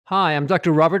Hi, I'm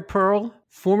Dr. Robert Pearl,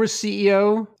 former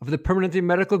CEO of the Permanente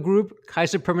Medical Group,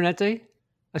 Kaiser Permanente,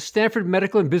 a Stanford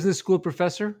Medical and Business School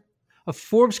professor, a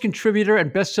Forbes contributor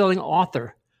and best-selling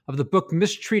author of the book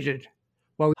Mistreated.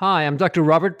 Hi, I'm Dr.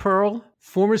 Robert Pearl,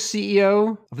 former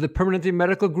CEO of the Permanente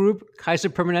Medical Group, Kaiser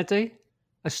Permanente,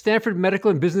 a Stanford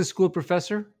Medical and Business School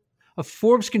professor, a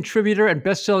Forbes contributor and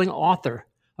best-selling author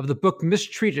of the book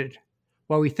Mistreated,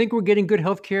 Why We Think We're Getting Good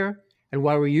Healthcare and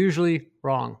Why We're Usually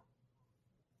Wrong.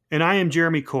 And I am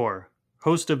Jeremy Corr,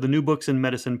 host of the New Books in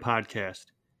Medicine podcast.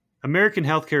 American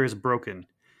healthcare is broken.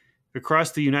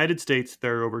 Across the United States,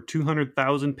 there are over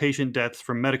 200,000 patient deaths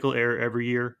from medical error every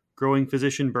year, growing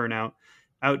physician burnout,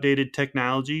 outdated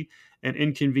technology, and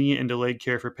inconvenient and delayed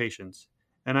care for patients.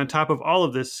 And on top of all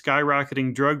of this,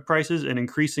 skyrocketing drug prices and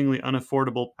increasingly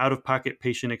unaffordable out-of-pocket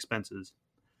patient expenses.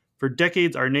 For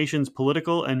decades, our nation's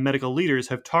political and medical leaders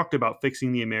have talked about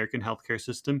fixing the American healthcare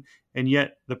system, and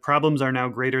yet the problems are now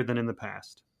greater than in the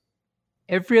past.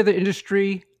 Every other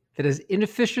industry that is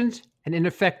inefficient and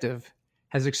ineffective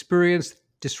has experienced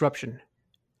disruption.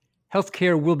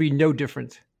 Healthcare will be no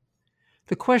different.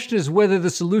 The question is whether the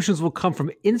solutions will come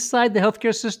from inside the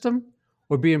healthcare system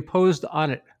or be imposed on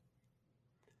it.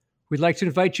 We'd like to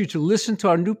invite you to listen to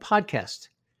our new podcast,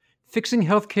 Fixing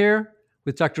Healthcare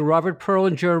with Dr. Robert Pearl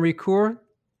and Jeremy Corr.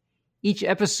 Each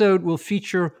episode will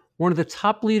feature one of the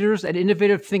top leaders and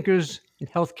innovative thinkers in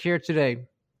healthcare today.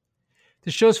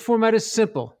 The show's format is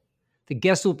simple. The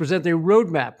guests will present a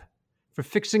roadmap for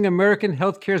fixing American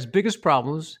healthcare's biggest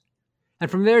problems, and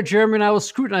from there, Jeremy and I will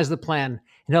scrutinize the plan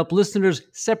and help listeners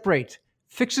separate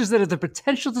fixes that have the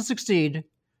potential to succeed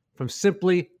from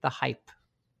simply the hype.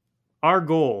 Our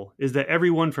goal is that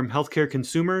everyone from healthcare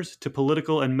consumers to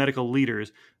political and medical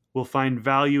leaders will find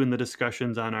value in the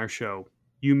discussions on our show.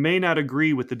 You may not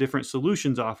agree with the different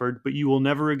solutions offered, but you will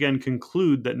never again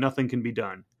conclude that nothing can be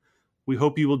done. We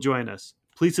hope you will join us.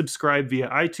 Please subscribe via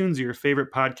iTunes or your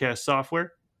favorite podcast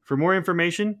software. For more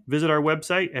information, visit our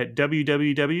website at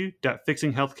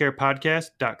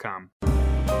www.fixinghealthcarepodcast.com.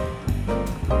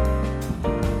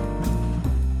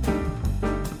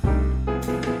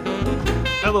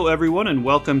 Hello, everyone, and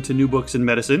welcome to New Books in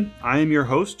Medicine. I am your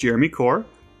host, Jeremy Corr.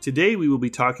 Today, we will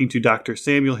be talking to Dr.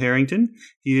 Samuel Harrington.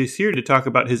 He is here to talk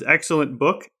about his excellent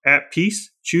book, At Peace,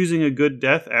 Choosing a Good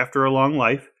Death After a Long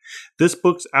Life. This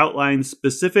book outlines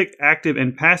specific active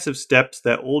and passive steps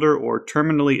that older or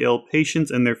terminally ill patients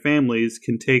and their families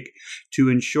can take to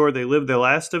ensure they live the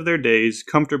last of their days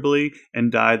comfortably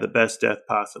and die the best death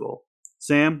possible.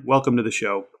 Sam, welcome to the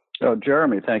show. Oh,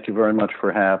 Jeremy, thank you very much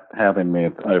for having me.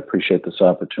 I appreciate this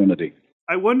opportunity.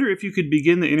 I wonder if you could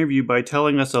begin the interview by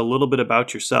telling us a little bit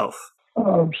about yourself.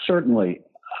 Certainly.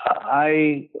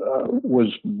 I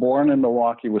was born in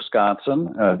Milwaukee,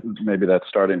 Wisconsin. Maybe that's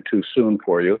starting too soon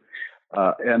for you.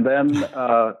 And then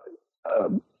I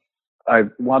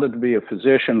wanted to be a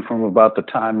physician from about the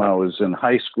time I was in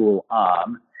high school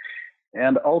on.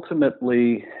 And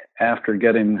ultimately, after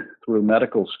getting through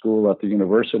medical school at the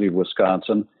University of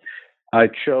Wisconsin, I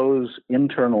chose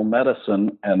internal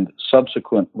medicine and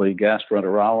subsequently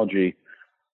gastroenterology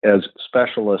as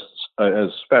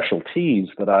specialties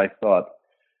that I thought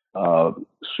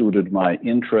suited my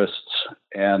interests.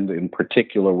 And in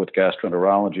particular with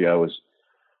gastroenterology, I was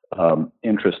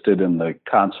interested in the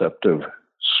concept of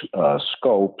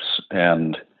scopes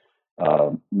and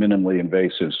minimally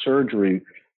invasive surgery,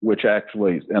 which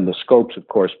actually, and the scopes, of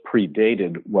course,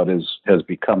 predated what has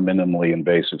become minimally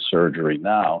invasive surgery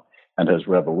now and has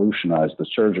revolutionized the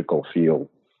surgical field.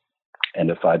 And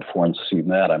if I'd foreseen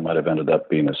that, I might have ended up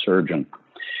being a surgeon.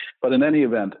 But in any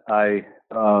event, I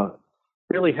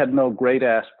really had no great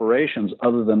aspirations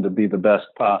other than to be the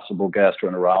best possible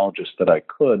gastroenterologist that I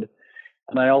could.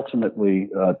 And I ultimately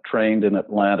trained in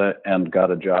Atlanta and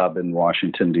got a job in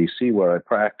Washington, D.C., where I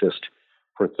practiced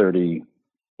for 30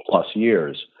 plus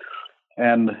years.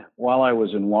 And while I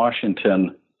was in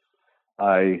Washington,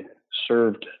 I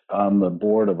served on the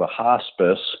board of a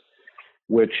hospice,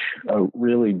 which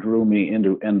really drew me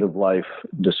into end-of-life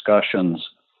discussions.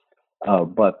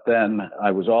 But then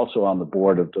I was also on the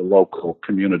board of the local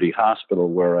community hospital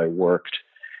where I worked,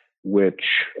 which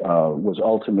was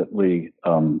ultimately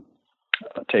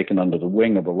taken under the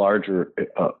wing of a larger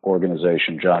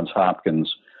organization, Johns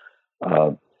Hopkins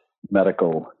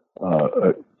Medical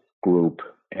Group.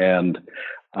 And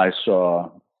I saw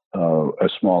a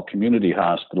small community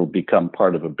hospital become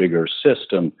part of a bigger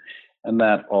system, and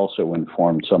that also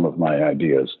informed some of my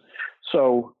ideas.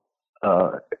 So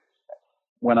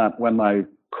when my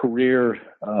career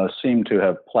seemed to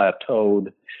have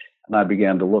plateaued, and I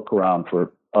began to look around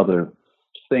for other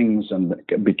things and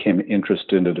became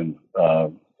interested in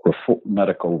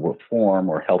medical reform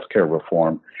or healthcare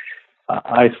reform,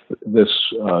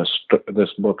 this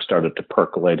book started to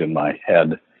percolate in my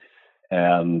head,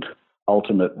 and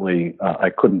ultimately I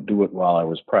couldn't do it while I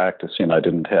was practicing. I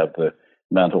didn't have the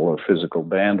mental or physical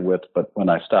bandwidth, but when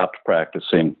I stopped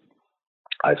practicing,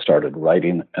 I started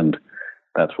writing, and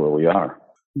that's where we are.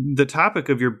 The topic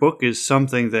of your book is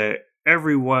something that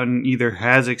everyone either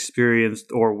has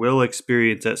experienced or will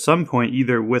experience at some point,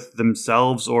 either with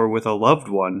themselves or with a loved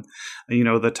one. You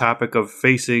know, the topic of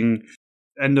facing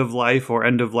end of life or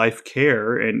end of life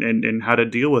care and how to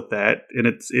deal with that. And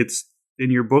it's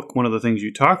in your book, one of the things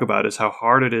you talk about is how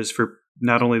hard it is for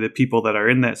not only the people that are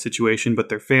in that situation, but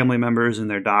their family members and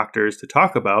their doctors to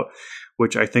talk about,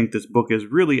 which I think this book is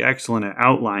really excellent at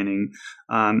outlining.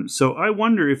 So I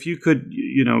wonder if you could,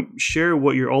 share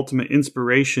what your ultimate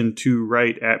inspiration to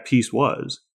write At Peace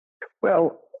was.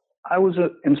 Well, I was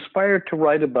inspired to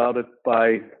write about it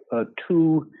by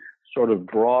two sort of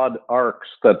broad arcs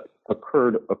that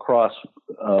occurred across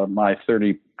my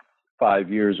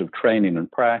 35 years of training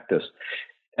and practice.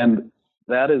 And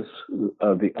that is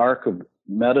the arc of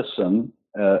medicine,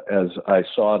 as I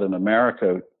saw it in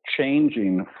America,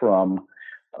 changing from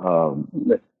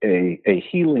a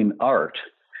healing art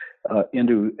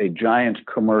into a giant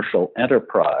commercial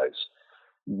enterprise,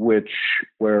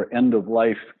 where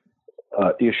end-of-life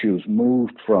issues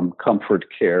moved from comfort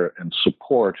care and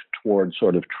support toward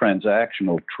sort of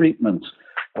transactional treatments.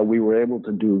 We were able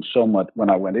to do so much. When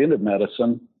I went into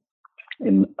medicine,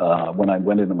 when I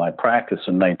went into my practice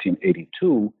in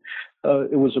 1982,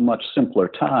 it was a much simpler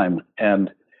time. And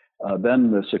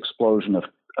then this explosion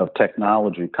of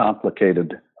technology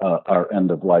complicated our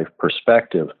end-of-life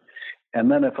perspective.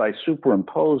 And then if I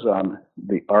superimpose on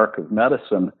the arc of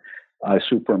medicine, I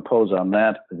superimpose on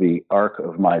that the arc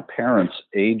of my parents'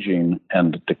 aging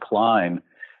and decline,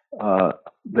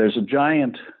 there's a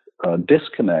giant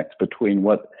disconnect between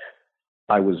what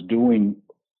I was doing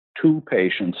to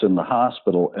patients in the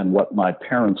hospital and what my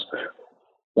parents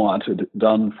wanted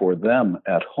done for them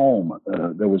at home.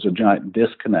 There was a giant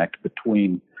disconnect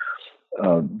between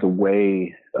the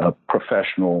way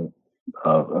professional,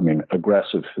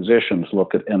 aggressive physicians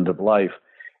look at end of life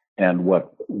and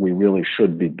what we really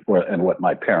should be, and what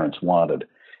my parents wanted.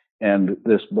 And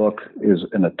this book is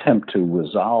an attempt to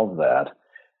resolve that.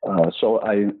 So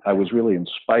I was really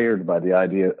inspired by the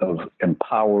idea of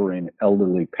empowering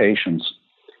elderly patients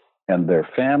and their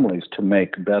families to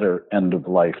make better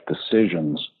end-of-life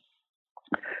decisions,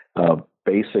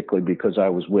 basically because I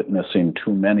was witnessing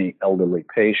too many elderly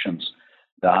patients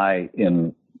die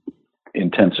in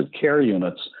intensive care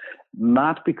units,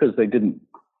 not because they didn't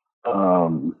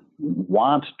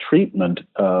want treatment,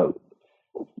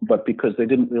 but because they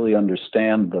didn't really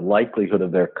understand the likelihood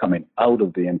of their coming out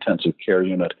of the intensive care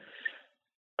unit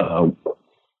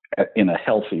in a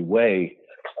healthy way.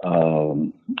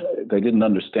 They didn't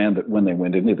understand that when they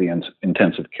went into the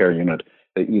intensive care unit,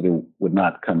 they either would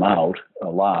not come out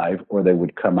alive or they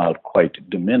would come out quite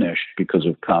diminished because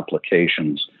of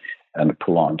complications and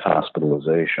prolonged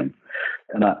hospitalization.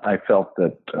 And I felt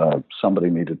that somebody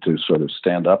needed to sort of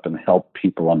stand up and help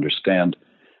people understand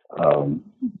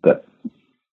that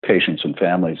patients and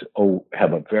families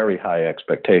have a very high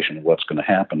expectation of what's going to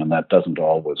happen, and that doesn't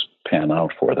always pan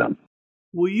out for them.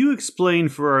 Will you explain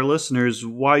for our listeners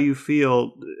why you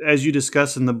feel, as you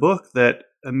discuss in the book, that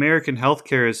American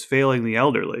healthcare is failing the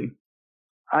elderly?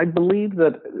 I believe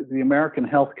that the American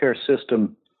healthcare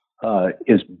system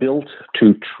is built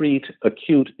to treat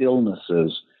acute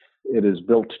illnesses. It is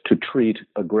built to treat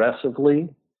aggressively.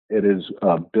 It is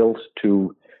built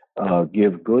to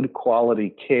give good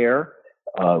quality care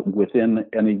within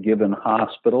any given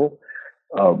hospital,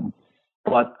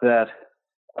 but that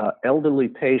elderly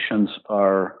patients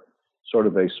are sort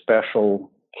of a special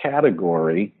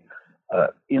category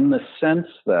in the sense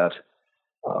that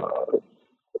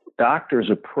doctors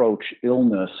approach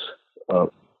illness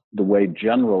the way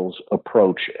generals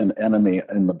approach an enemy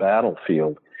in the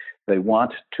battlefield. They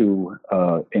want to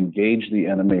engage the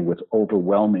enemy with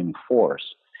overwhelming force.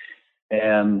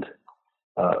 And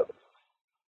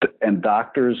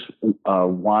doctors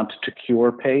want to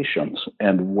cure patients.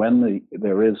 And when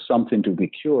there is something to be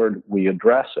cured, we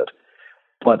address it.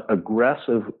 But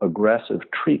aggressive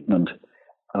treatment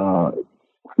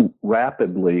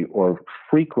rapidly or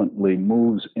frequently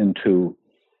moves into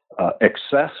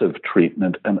excessive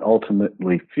treatment and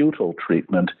ultimately futile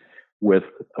treatment with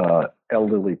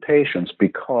elderly patients,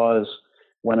 because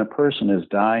when a person is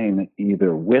dying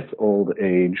either with old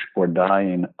age or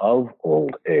dying of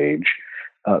old age,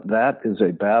 that is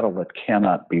a battle that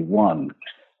cannot be won.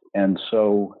 And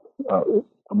so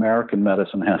American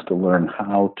medicine has to learn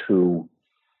how to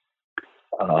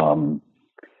um,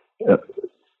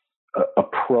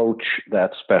 approach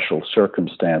that special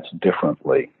circumstance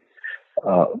differently.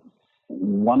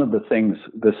 One of the things,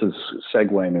 this is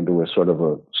segueing into a sort of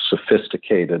a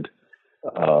sophisticated,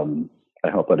 I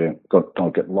hope I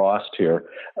don't get lost here,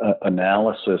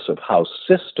 analysis of how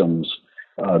systems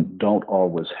don't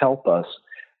always help us.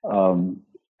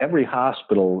 Every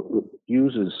hospital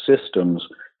uses systems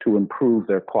to improve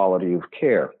their quality of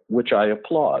care, which I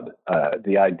applaud.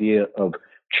 The idea of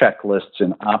checklists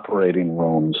in operating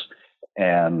rooms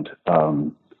and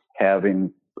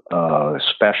having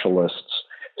specialists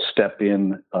step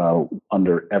in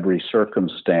under every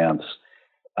circumstance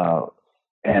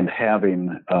and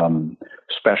having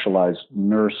specialized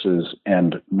nurses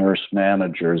and nurse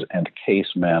managers and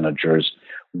case managers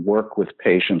work with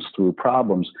patients through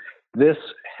problems. This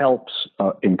helps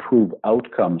improve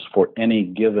outcomes for any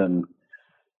given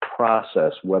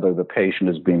process, whether the patient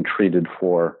is being treated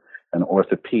for an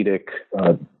orthopedic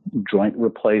joint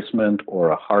replacement or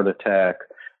a heart attack,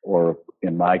 or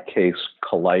in my case,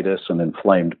 colitis, an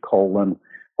inflamed colon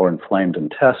or inflamed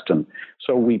intestine.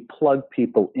 So we plug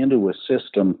people into a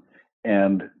system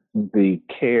and the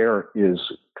care is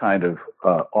kind of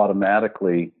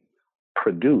automatically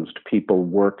produced. People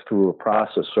work through a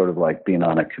process sort of like being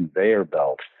on a conveyor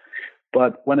belt.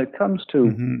 But when it comes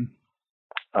to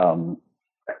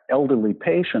elderly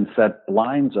patients, that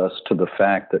blinds us to the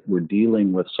fact that we're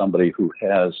dealing with somebody who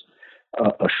has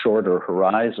a shorter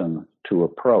horizon to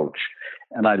approach.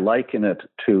 And I liken it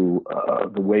to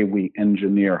the way we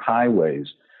engineer highways.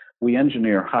 We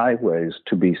engineer highways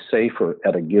to be safer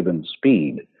at a given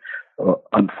speed.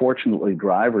 Unfortunately,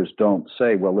 drivers don't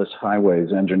say, well, this highway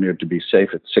is engineered to be safe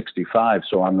at 65,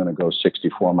 so I'm going to go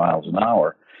 64 miles an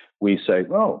hour. We say,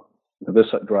 oh, this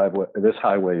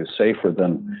highway is safer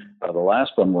than the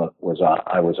last one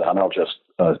I was on. I'll just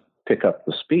pick up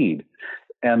the speed.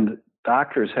 And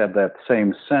doctors have that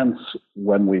same sense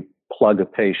when we plug a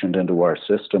patient into our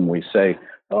system. We say,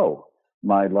 oh,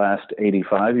 my last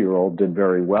 85-year-old did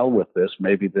very well with this.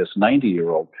 Maybe this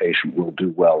 90-year-old patient will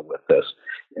do well with this.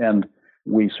 And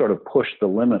we sort of push the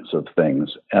limits of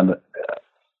things. And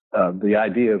the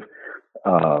idea of,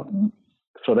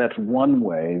 so that's one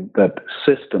way that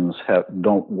systems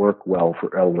don't work well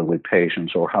for elderly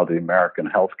patients, or how the American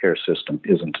healthcare system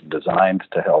isn't designed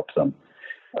to help them.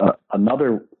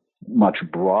 Another much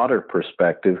broader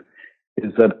perspective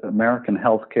is that American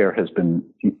healthcare has been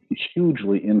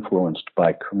hugely influenced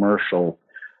by commercial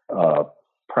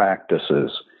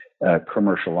practices,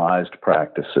 commercialized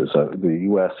practices. The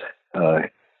U.S.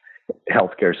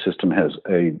 Healthcare system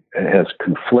has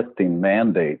conflicting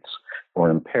mandates or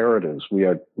imperatives. We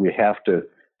have to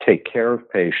take care of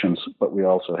patients, but we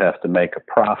also have to make a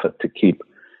profit to keep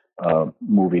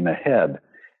moving ahead.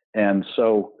 And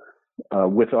so,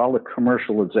 with all the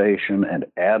commercialization and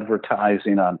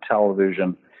advertising on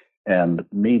television and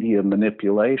media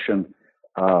manipulation,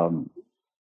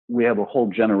 we have a whole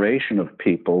generation of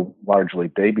people, largely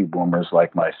baby boomers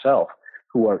like myself,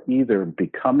 who are either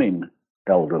becoming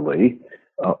elderly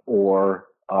or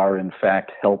are in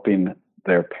fact helping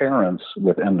their parents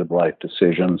with end-of-life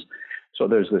decisions. So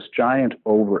there's this giant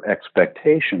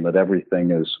over-expectation that everything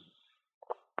is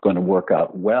going to work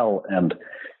out well, and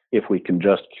if we can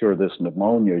just cure this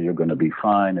pneumonia, you're going to be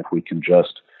fine. If we can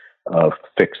just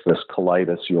fix this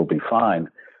colitis, you'll be fine.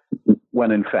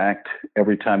 When in fact,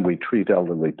 every time we treat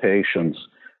elderly patients,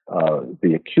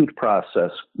 the acute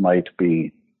process might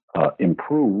be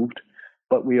improved,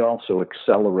 but we also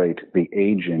accelerate the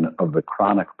aging of the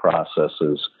chronic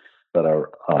processes that are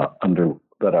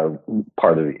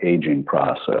part of the aging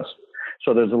process.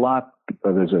 So there's a lot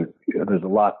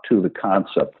to the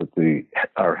concept that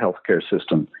our healthcare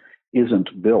system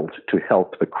isn't built to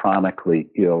help the chronically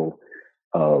ill,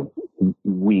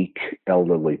 weak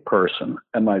elderly person.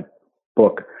 And my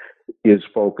book is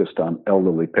focused on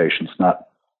elderly patients, not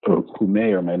who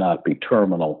may or may not be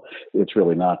terminal. It's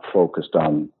really not focused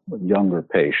on younger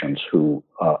patients who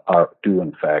do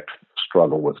in fact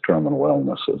struggle with terminal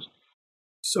illnesses.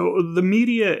 So the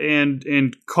media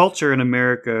and culture in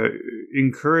America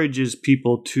encourages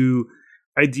people to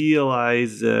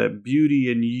idealize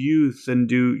beauty and youth and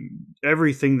do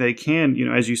everything they can,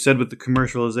 as you said, with the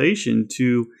commercialization,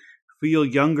 to feel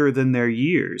younger than their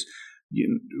years.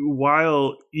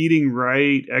 While eating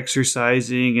right,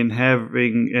 exercising, and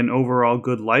having an overall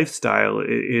good lifestyle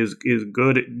is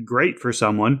great for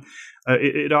someone,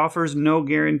 it offers no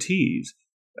guarantees.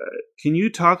 Can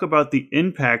you talk about the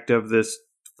impact of this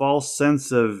false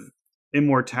sense of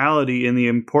immortality and the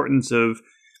importance of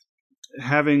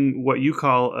having what you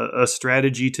call a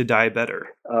strategy to die better?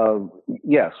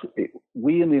 Yes.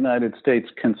 We in the United States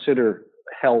consider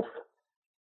health,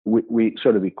 we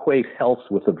sort of equate health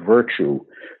with a virtue.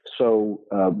 So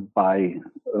by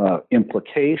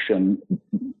implication,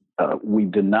 we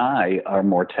deny our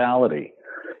mortality.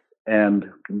 And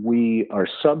we are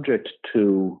subject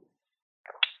to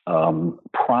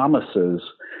promises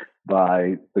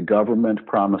by the government,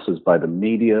 promises by the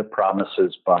media,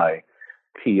 promises by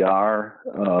PR,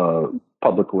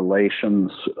 public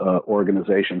relations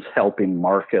organizations helping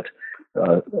market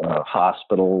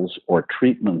hospitals or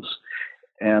treatments.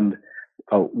 And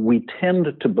we tend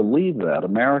to believe that.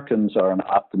 Americans are an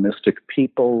optimistic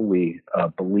people. We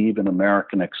believe in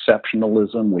American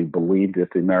exceptionalism. We believe that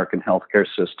the American healthcare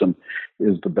system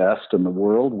is the best in the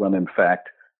world, when in fact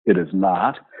it is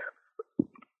not.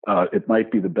 It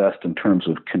might be the best in terms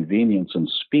of convenience and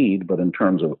speed, but in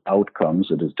terms of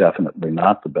outcomes, it is definitely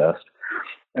not the best.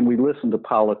 And we listen to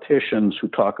politicians who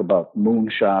talk about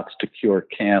moonshots to cure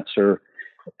cancer,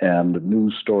 and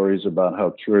news stories about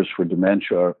how cures for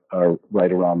dementia are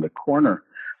right around the corner.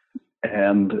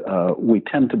 And we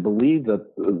tend to believe that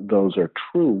those are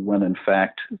true, when in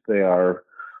fact they are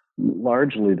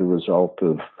largely the result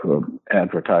of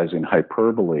advertising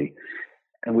hyperbole.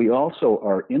 And we also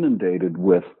are inundated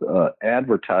with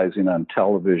advertising on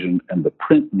television and the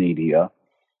print media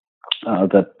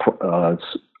that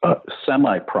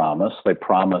semi-promise. They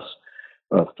promise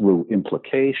through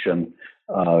implication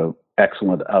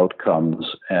excellent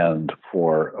outcomes, and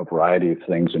for a variety of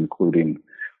things, including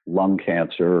lung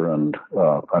cancer. And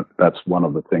that's one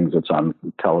of the things that's on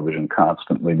television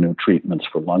constantly, new treatments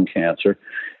for lung cancer.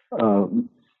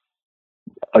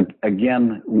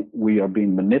 Again, we are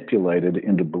being manipulated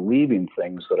into believing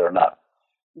things that are not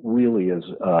really as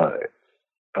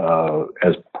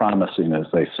promising as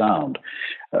they sound.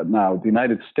 Now, the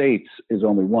United States is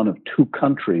only one of two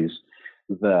countries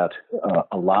that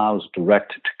allows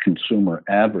direct-to-consumer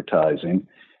advertising,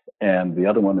 and the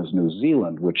other one is New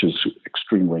Zealand, which is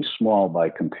extremely small by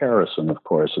comparison, of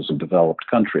course, as a developed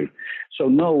country. So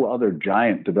no other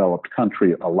giant developed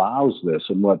country allows this,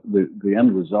 and what the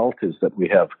end result is that we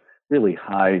have really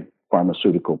high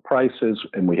pharmaceutical prices,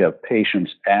 and we have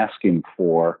patients asking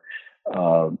for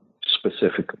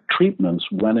specific treatments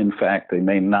when in fact they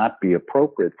may not be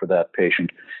appropriate for that patient,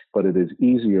 but it is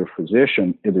easier for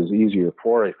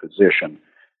a physician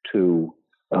to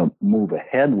move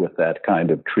ahead with that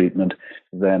kind of treatment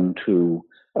than to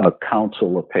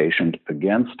counsel a patient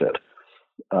against it.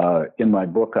 In my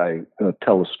book, I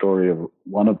tell a story of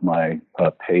one of my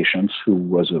patients who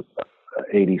was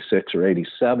 86 or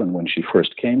 87 when she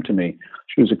first came to me.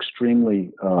 She was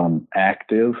extremely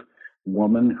active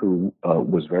woman who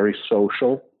was very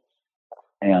social,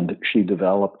 and she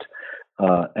developed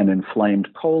an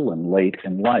inflamed colon late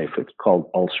in life. It's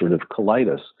called ulcerative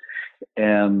colitis.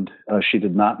 And she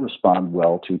did not respond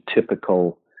well to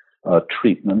typical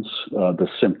treatments. The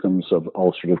symptoms of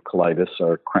ulcerative colitis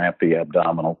are crampy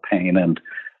abdominal pain and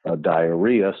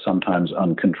diarrhea, sometimes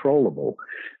uncontrollable.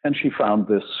 And she found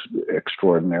this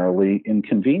extraordinarily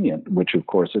inconvenient, which of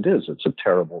course it is. It's a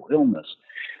terrible illness.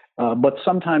 But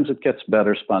sometimes it gets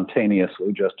better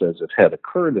spontaneously, just as it had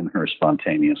occurred in her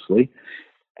spontaneously.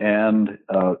 And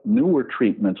newer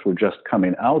treatments were just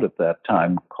coming out at that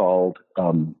time called,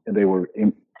 they were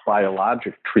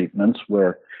biologic treatments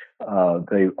where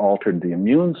they altered the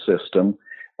immune system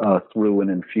through an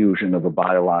infusion of a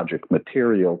biologic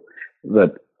material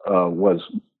that was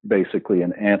basically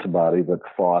an antibody that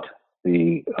fought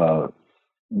the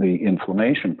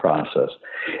inflammation process.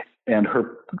 And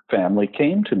her family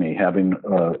came to me, having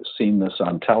seen this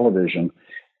on television,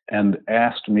 and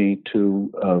asked me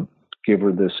to give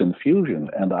her this infusion.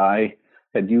 And I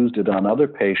had used it on other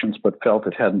patients, but felt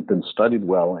it hadn't been studied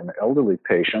well in elderly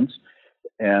patients,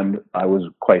 and I was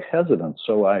quite hesitant.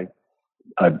 So I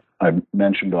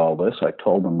mentioned all this. I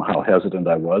told them how hesitant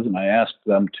I was, and I asked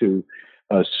them to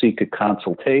seek a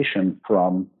consultation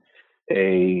from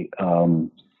a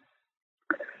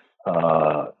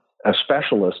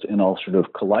specialist in ulcerative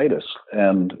colitis,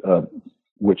 and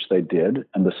which they did.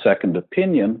 And the second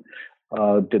opinion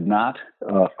did not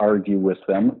argue with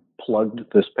them, plugged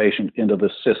this patient into the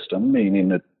system, meaning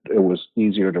that it was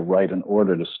easier to write an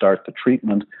order to start the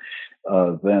treatment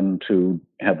than to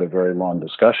have a very long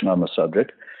discussion on the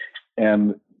subject.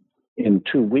 And in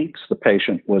 2 weeks, the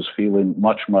patient was feeling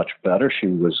much, much better. She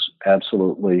was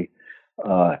absolutely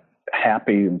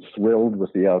happy and thrilled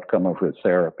with the outcome of her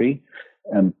therapy.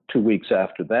 And 2 weeks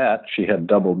after that, she had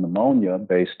double pneumonia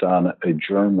based on a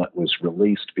germ that was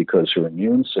released because her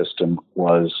immune system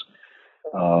was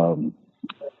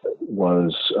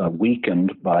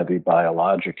weakened by the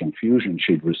biologic infusion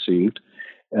she'd received.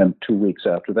 And 2 weeks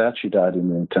after that, she died in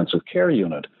the intensive care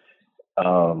unit.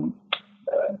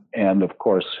 And of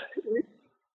course,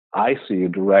 I see a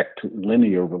direct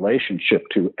linear relationship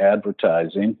to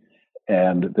advertising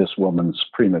and this woman's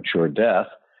premature death,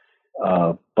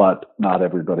 but not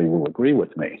everybody will agree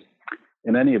with me.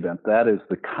 In any event, that is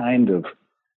the kind of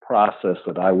process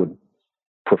that I would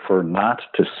prefer not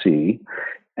to see.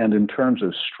 And in terms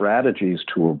of strategies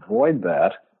to avoid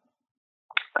that,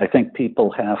 I think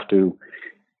people have to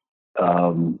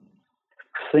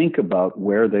think about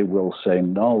where they will say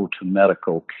no to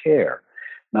medical care.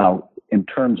 Now, in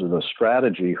terms of a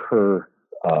strategy, her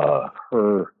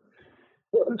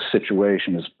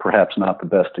situation is perhaps not the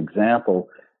best example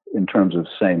in terms of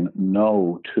saying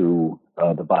no to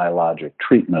the biologic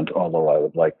treatment, although I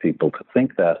would like people to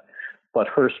think that. But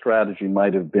her strategy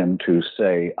might have been to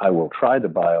say, I will try the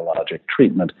biologic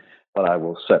treatment, but I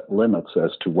will set limits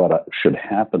as to what should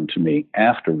happen to me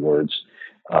afterwards.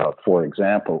 For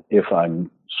example, if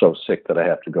I'm so sick that I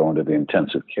have to go into the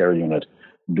intensive care unit,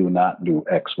 do not do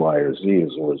X, Y, or Z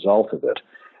as a result of it.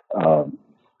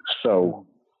 So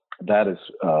that is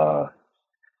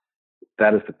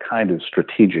the kind of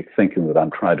strategic thinking that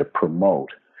I'm trying to promote.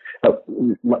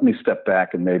 Let me step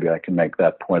back and maybe I can make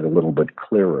that point a little bit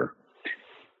clearer.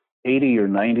 80 or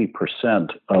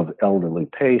 90% of elderly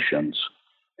patients,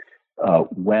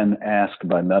 when asked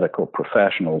by medical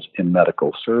professionals in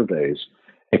medical surveys,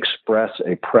 express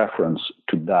a preference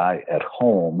to die at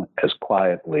home as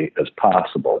quietly as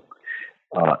possible.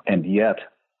 And yet,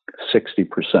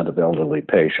 60% of elderly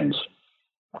patients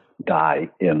die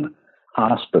in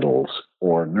hospitals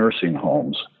or nursing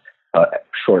homes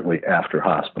shortly after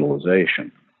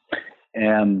hospitalization.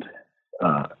 And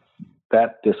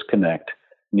that disconnect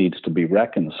needs to be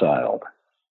reconciled.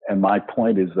 And my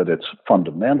point is that it's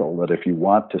fundamental that if you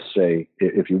want to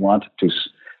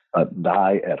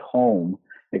die at home,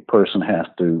 a person has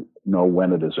to know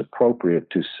when it is appropriate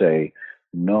to say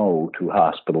no to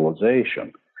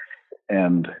hospitalization.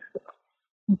 And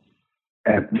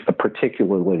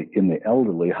particularly in the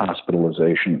elderly,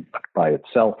 hospitalization by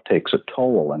itself takes a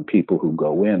toll, and people who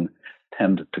go in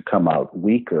tend to come out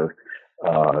weaker,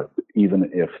 even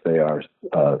if they are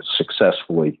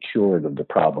successfully cured of the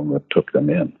problem that took them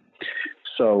in.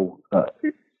 So,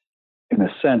 in a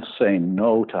sense, saying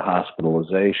no to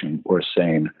hospitalization or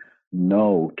saying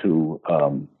no to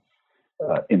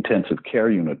intensive care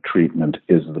unit treatment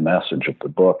is the message of the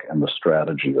book and the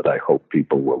strategy that I hope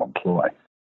people will employ.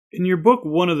 In your book,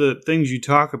 one of the things you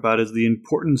talk about is the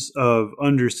importance of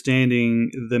understanding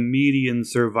the median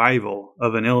survival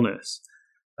of an illness.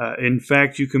 In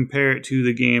fact, you compare it to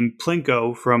the game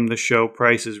Plinko from the show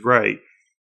Price is Right.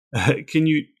 Can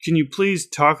you please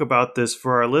talk about this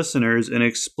for our listeners and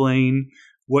explain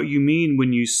what you mean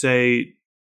when you say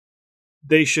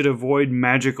they should avoid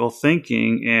magical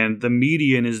thinking and the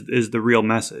median is the real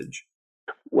message?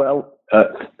 Well,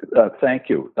 thank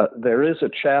you. There is a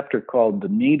chapter called The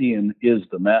Median is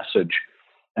the Message,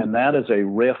 and that is a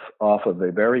riff off of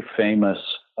a very famous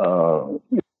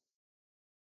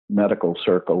medical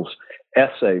circles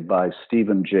essay by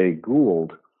Stephen Jay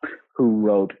Gould, who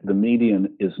wrote The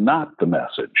Median is not the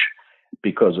message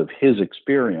because of his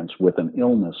experience with an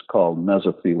illness called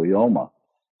mesothelioma.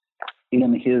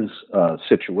 In his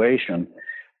situation,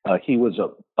 he was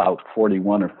about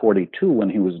 41 or 42 when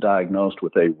he was diagnosed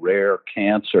with a rare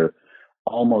cancer,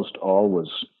 almost always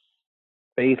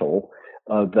fatal,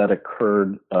 that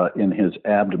occurred in his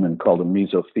abdomen called a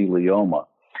mesothelioma.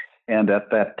 And at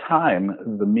that time,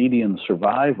 the median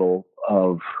survival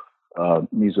of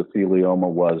mesothelioma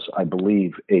was, I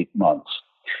believe, 8 months.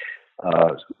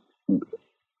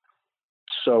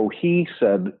 So he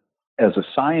said, as a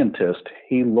scientist,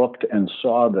 he looked and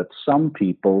saw that some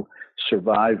people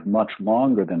survive much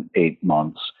longer than 8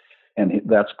 months, and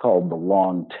that's called the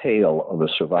long tail of a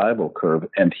survival curve.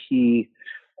 And he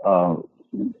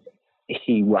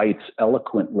writes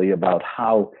eloquently about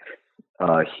how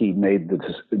he made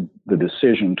the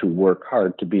decision to work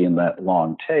hard to be in that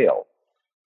long tail.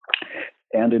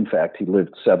 And in fact, he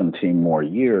lived 17 more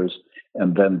years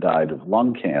and then died of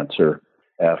lung cancer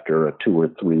after a 2 or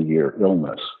 3 year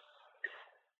illness.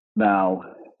 Now,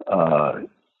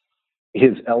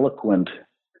 his eloquent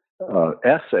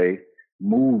essay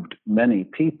moved many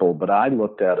people, but I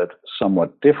looked at it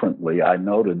somewhat differently. I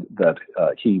noted that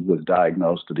he was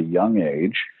diagnosed at a young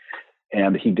age,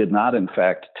 and he did not, in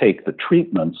fact, take the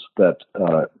treatments that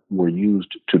were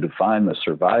used to define the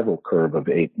survival curve of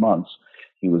 8 months.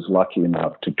 He was lucky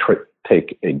enough to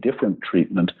take a different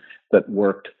treatment that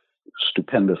worked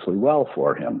stupendously well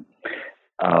for him.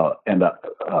 And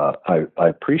I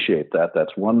appreciate that.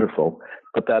 That's wonderful.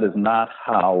 But that is not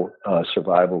how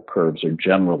survival curves are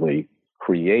generally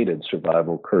created.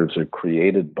 Survival curves are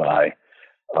created by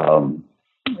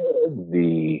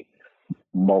the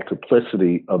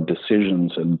multiplicity of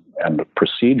decisions and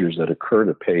procedures that occur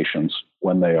to patients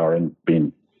when they are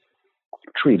being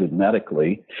treated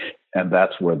medically. And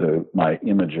that's where my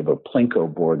image of a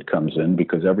Plinko board comes in,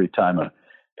 because every time a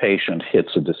patient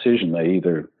hits a decision, they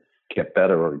either get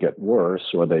better or get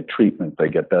worse, or they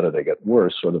get better, they get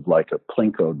worse, sort of like a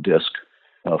Plinko disc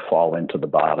fall into the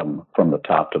bottom, from the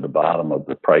top to the bottom of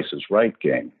the Price is Right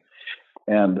game.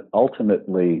 And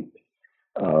ultimately,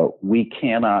 we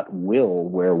cannot will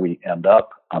where we end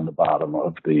up on the bottom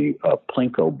of the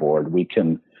Plinko board. We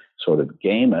can sort of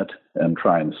game it and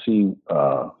try and see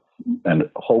and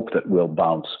hope that we'll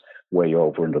bounce way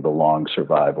over into the long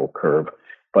survival curve,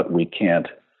 but we can't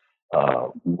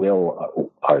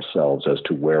will ourselves as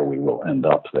to where we will end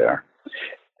up there.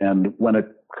 And when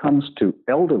it comes to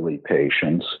elderly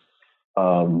patients,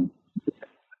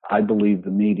 I believe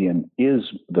the median is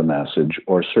the message,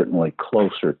 or certainly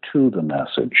closer to the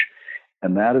message.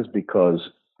 And that is because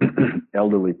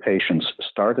elderly patients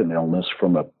start an illness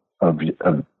from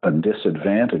a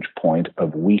disadvantage point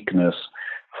of weakness,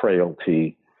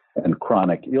 frailty, and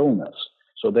chronic illness.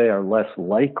 So they are less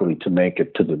likely to make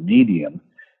it to the median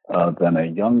than a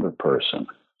younger person.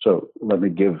 So let me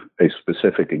give a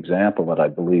specific example that I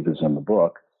believe is in the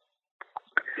book.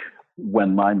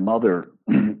 When my mother,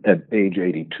 at age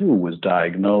 82, was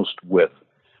diagnosed with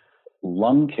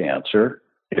lung cancer,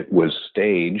 it was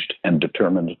staged and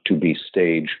determined to be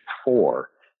stage 4,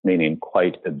 meaning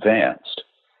quite advanced.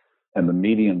 And the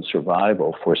median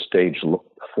survival for stage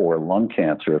 4 lung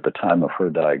cancer at the time of her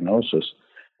diagnosis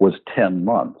was 10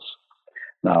 months.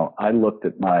 Now, I looked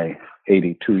at my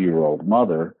 82-year-old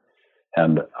mother,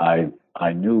 and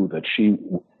I knew that she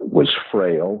was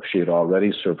frail. She had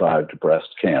already survived breast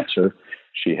cancer.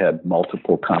 She had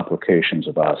multiple complications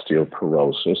of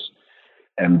osteoporosis.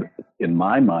 And in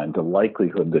my mind, the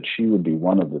likelihood that she would be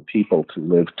one of the people to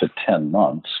live to 10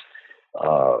 months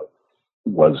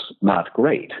was not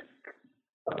great.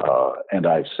 And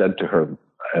I said to her,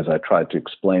 as I tried to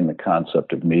explain the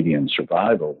concept of median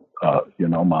survival,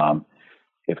 Mom,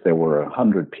 if there were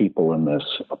 100 people in this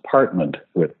apartment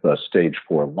with stage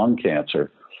 4 lung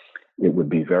cancer, it would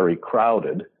be very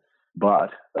crowded,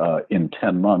 but in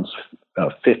 10 months,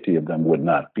 50 of them would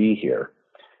not be here.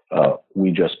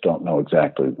 We just don't know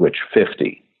exactly which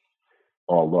 50.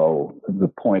 Although the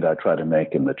point I try to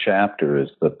make in the chapter is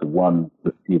that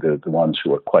either the ones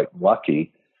who are quite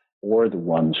lucky or the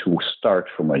ones who start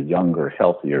from a younger,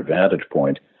 healthier vantage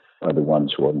point are the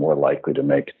ones who are more likely to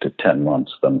make it to 10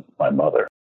 months than my mother.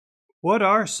 What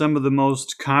are some of the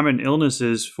most common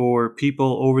illnesses for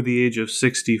people over the age of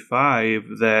 65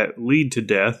 that lead to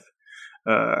death?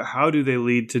 How do they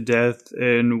lead to death,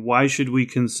 and why should we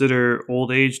consider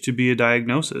old age to be a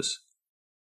diagnosis?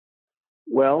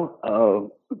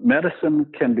 Well, medicine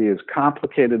can be as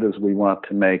complicated as we want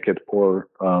to make it, or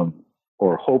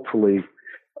hopefully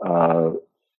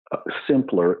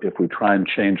simpler if we try and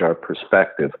change our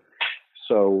perspective.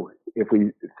 So if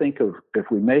we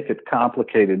make it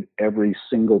complicated, every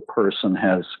single person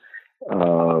has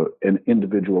an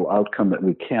individual outcome that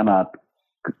we cannot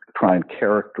try and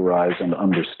characterize and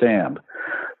understand.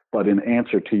 But in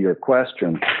answer to your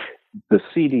question, the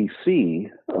CDC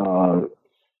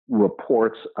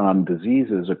reports on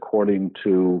diseases according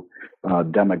to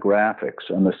demographics,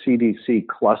 and the CDC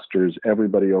clusters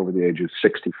everybody over the age of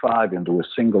 65 into a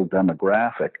single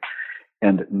demographic.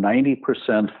 And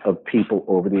 90% of people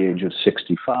over the age of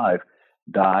 65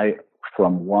 die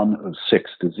from one of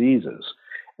 6 diseases.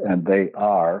 And they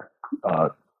are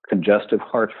congestive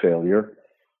heart failure,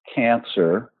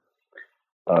 cancer,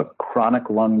 chronic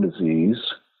lung disease,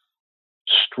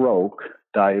 stroke,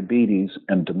 diabetes,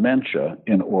 and dementia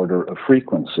in order of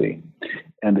frequency.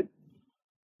 And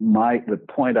the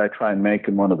point I try and make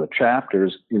in one of the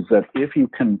chapters is that if you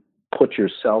can put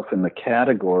yourself in the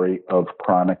category of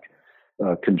chronic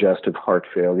congestive heart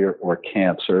failure or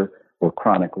cancer or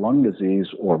chronic lung disease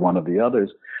or one of the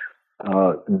others,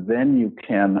 then you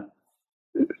can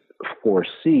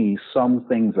foresee some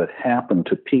things that happen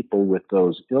to people with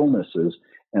those illnesses,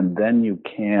 and then you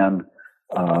can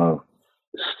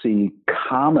see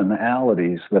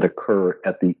commonalities that occur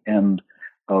at the end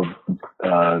of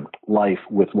life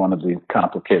with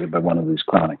complicated by one of these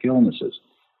chronic illnesses.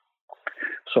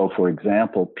 So, for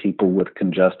example, people with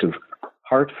congestive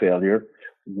heart failure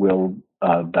will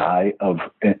die of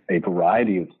a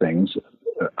variety of things.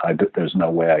 There's no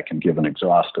way I can give an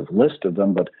exhaustive list of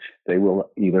them, but they will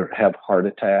either have heart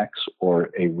attacks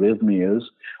or arrhythmias,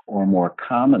 or more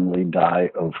commonly die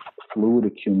of fluid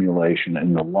accumulation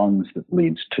in the lungs that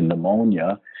leads to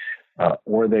pneumonia,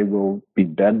 or they will be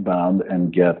bedbound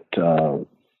and get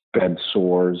bed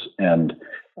sores and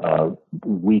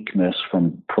weakness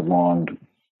from prolonged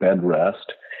bed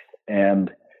rest,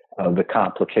 and the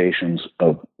complications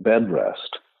of bed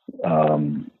rest.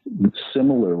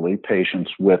 Similarly,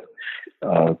 patients with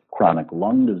chronic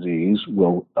lung disease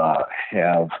will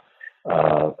have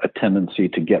a tendency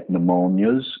to get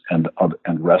pneumonias and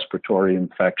respiratory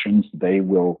infections. They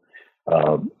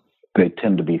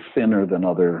tend to be thinner than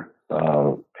other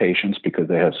patients because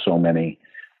they have so many.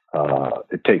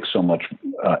 It takes so much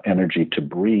energy to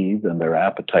breathe, and their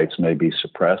appetites may be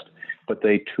suppressed. But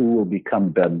they too will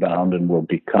become bedbound and will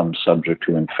become subject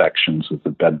to infections of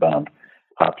the bedbound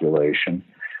population.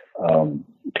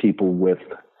 People with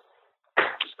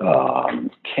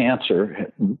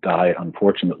cancer die,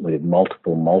 unfortunately, of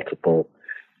multiple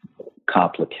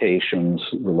complications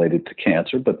related to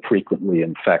cancer, but frequently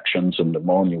infections and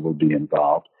pneumonia will be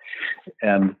involved.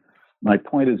 And my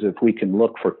point is, if we can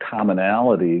look for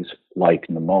commonalities like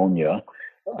pneumonia,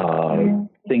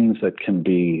 things that can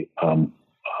be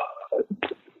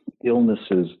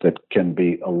illnesses that can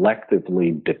be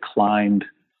electively declined,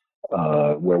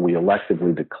 where we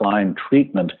electively decline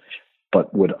treatment,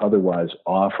 but would otherwise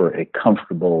offer a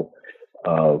comfortable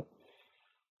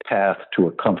path to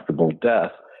a comfortable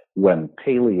death when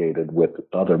palliated with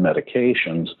other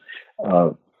medications.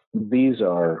 These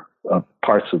are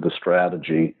parts of the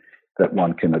strategy that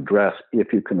one can address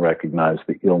if you can recognize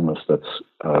the illness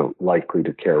that's likely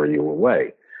to carry you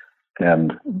away.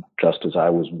 And just as I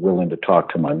was willing to talk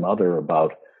to my mother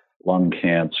about lung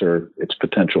cancer, its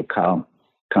potential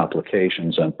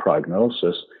complications and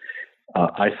prognosis,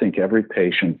 I think every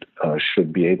patient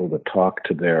should be able to talk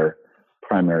to their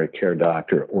primary care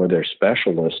doctor or their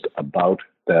specialist about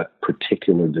that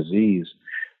particular disease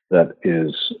that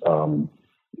is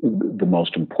the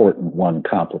most important one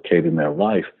complicating their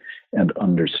life, and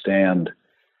understand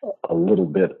a little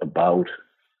bit about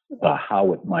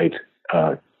how it might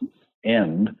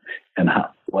end and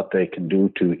what they can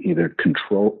do to either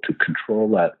control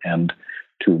that end,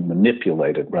 to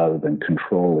manipulate it rather than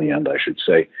control the end, I should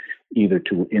say, either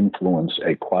to influence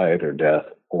a quieter death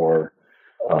or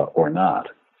not.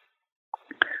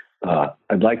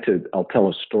 I'll tell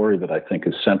a story that I think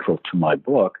is central to my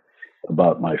book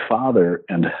about my father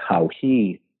and how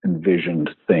he envisioned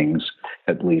things,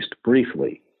 at least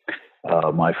briefly.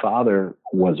 My father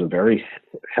was a very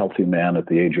healthy man at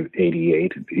the age of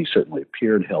 88. He certainly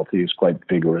appeared healthy. He was quite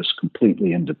vigorous,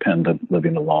 completely independent,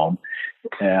 living alone,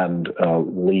 and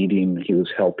leading. He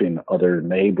was helping other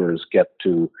neighbors get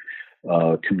to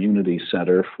community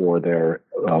center for their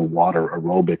water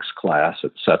aerobics class,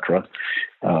 etc.,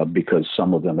 because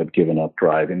some of them had given up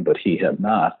driving, but he had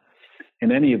not.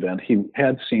 In any event, he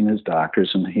had seen his doctors,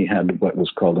 and he had what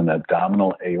was called an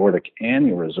abdominal aortic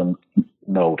aneurysm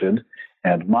noted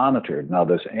and monitored. Now,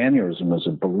 this aneurysm is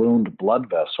a ballooned blood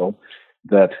vessel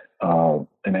that an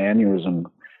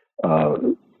aneurysm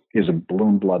is a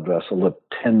balloon blood vessel that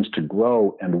tends to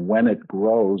grow, and when it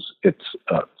grows, it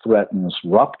threatens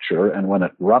rupture, and when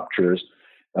it ruptures,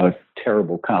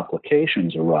 terrible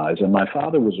complications arise. And my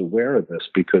father was aware of this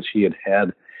because he had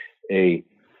had a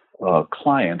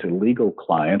legal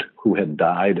client who had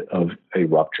died of a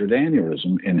ruptured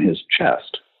aneurysm in his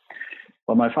chest.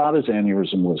 Well, my father's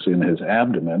aneurysm was in his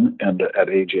abdomen, and at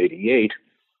age 88,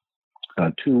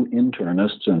 2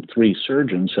 internists and 3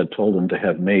 surgeons had told him to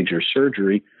have major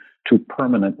surgery to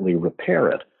permanently repair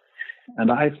it.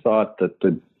 And I thought that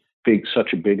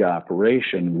such a big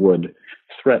operation would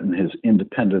threaten his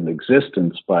independent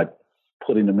existence by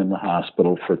putting him in the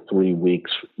hospital for 3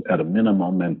 weeks at a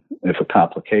minimum, and if a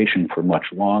complication for much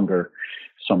longer,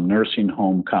 some nursing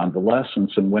home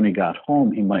convalescence. And when he got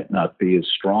home, he might not be as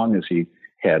strong as he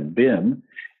had been,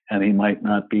 and he might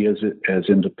not be as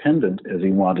independent as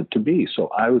he wanted to be. So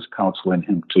I was counseling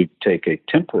him to take a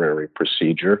temporary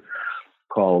procedure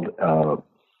called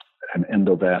an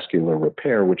endovascular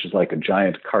repair, which is like a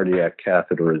giant cardiac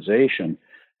catheterization,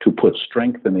 to put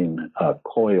strengthening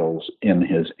coils in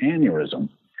his aneurysm.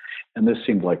 And this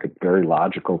seemed like a very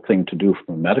logical thing to do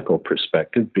from a medical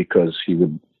perspective, because he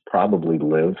would probably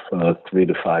live 3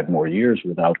 to 5 more years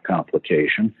without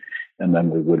complication, and then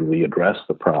we would readdress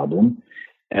the problem,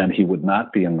 and he would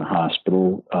not be in the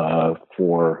hospital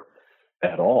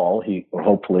at all.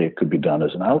 Hopefully it could be done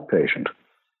as an outpatient.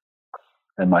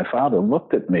 And my father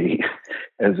looked at me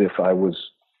as if I was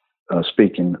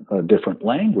speaking a different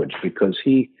language, because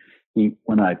he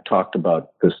when I talked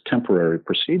about this temporary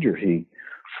procedure, he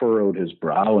furrowed his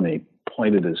brow and he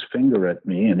pointed his finger at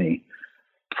me, and he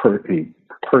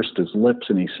pursed his lips,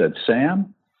 and he said,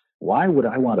 "Sam, why would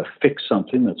I want to fix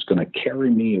something that's going to carry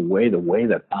me away the way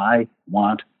that I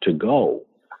want to go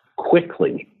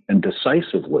quickly and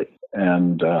decisively.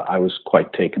 And I was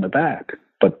quite taken aback.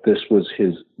 But this was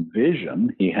his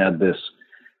vision. He had this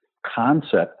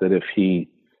concept that if he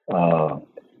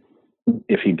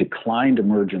declined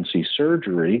emergency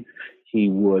surgery, he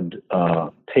would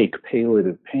take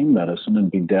palliative pain medicine and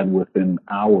be dead within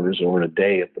hours or a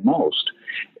day at the most.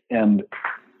 And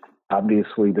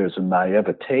obviously, there's a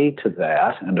naivete to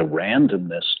that and a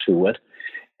randomness to it.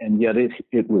 And yet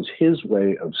it was his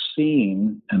way of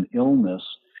seeing an illness,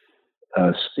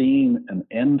 seeing an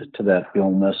end to that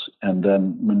illness, and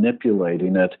then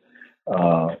manipulating it.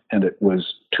 And it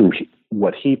was to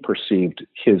what he perceived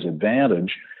his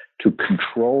advantage to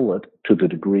control it to the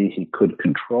degree he could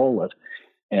control it.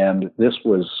 And this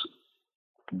was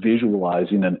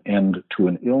visualizing an end to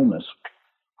an illness,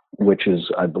 which is,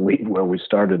 I believe, where we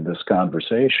started this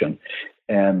conversation.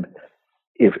 And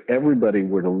if everybody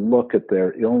were to look at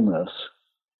their illness,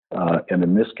 and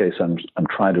in this case, I'm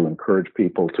trying to encourage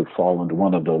people to fall into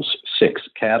one of those 6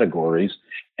 categories,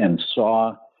 and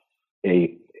saw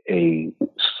a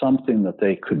something that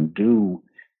they could do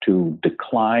to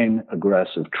decline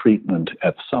aggressive treatment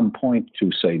at some point,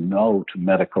 to say no to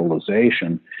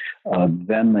medicalization,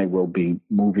 then they will be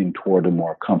moving toward a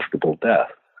more comfortable death.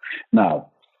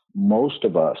 Now, most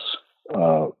of us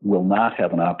will not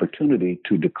have an opportunity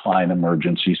to decline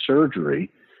emergency surgery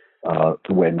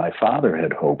the way my father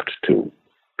had hoped to.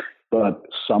 But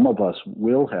some of us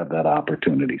will have that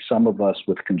opportunity. Some of us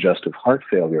with congestive heart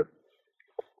failure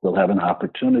will have an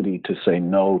opportunity to say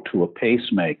no to a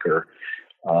pacemaker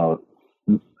or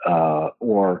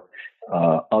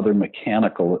other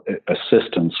mechanical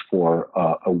assistance for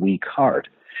a weak heart.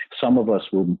 Some of us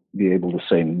will be able to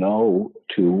say no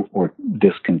to or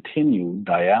discontinue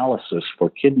dialysis for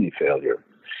kidney failure.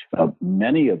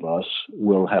 Many of us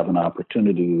will have an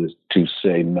opportunity to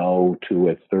say no to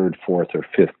a 3rd, 4th, or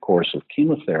 5th course of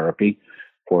chemotherapy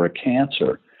for a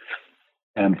cancer.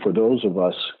 And for those of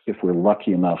us, if we're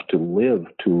lucky enough to live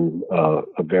to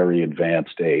a very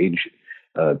advanced age,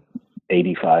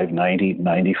 85, 90,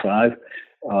 95,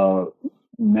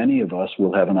 many of us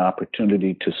will have an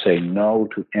opportunity to say no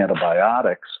to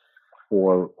antibiotics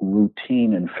for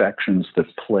routine infections that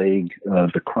plague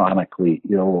the chronically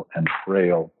ill and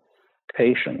frail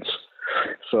patients.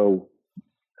 So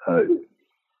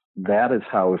that is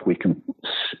how, if we can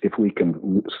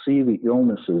see the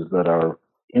illnesses that are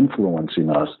influencing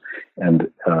us and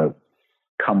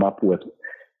come up with,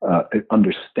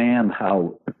 understand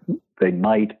how they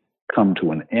might come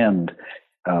to an end,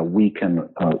 we can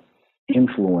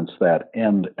influence that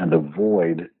end and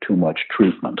avoid too much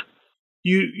treatment.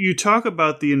 You talk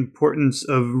about the importance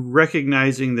of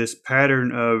recognizing this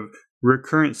pattern of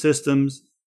recurrent symptoms,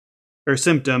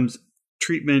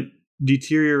 treatment,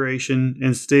 deterioration,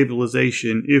 and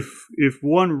stabilization. If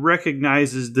one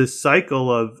recognizes this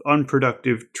cycle of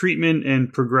unproductive treatment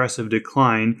and progressive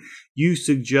decline, you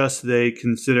suggest they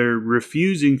consider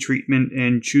refusing treatment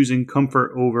and choosing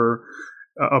comfort over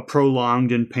a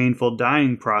prolonged and painful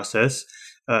dying process.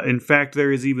 In fact,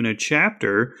 there is even a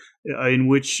chapter in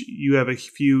which you have a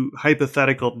few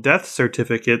hypothetical death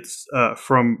certificates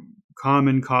from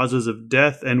common causes of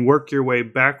death and work your way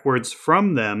backwards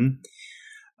from them.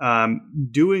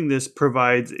 Doing this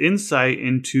provides insight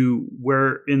into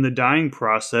where in the dying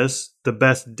process the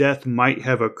best death might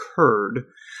have occurred.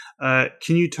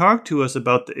 Can you talk to us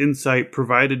about the insight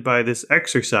provided by this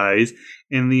exercise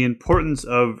and the importance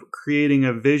of creating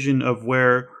a vision of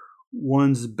where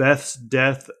one's best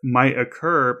death might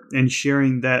occur and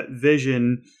sharing that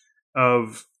vision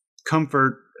of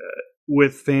comfort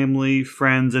with family,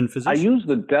 friends, and physicians? I use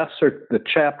the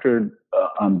chapter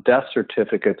on death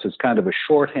certificates as kind of a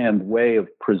shorthand way of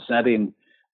presenting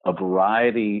a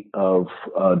variety of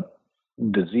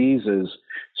diseases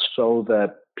so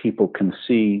that people can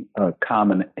see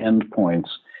common endpoints,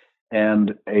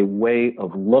 and a way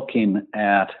of looking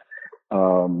at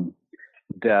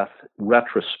death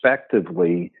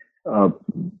retrospectively,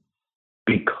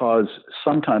 because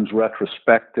sometimes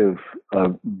retrospective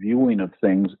viewing of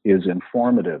things is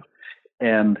informative.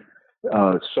 And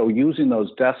so using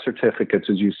those death certificates,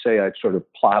 as you say, I'd sort of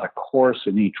plot a course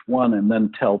in each one and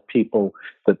then tell people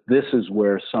that this is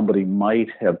where somebody might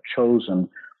have chosen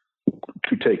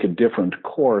to take a different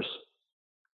course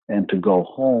and to go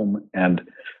home and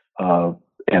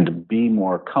be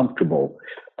more comfortable.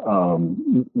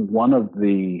 One of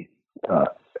the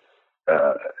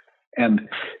and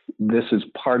this is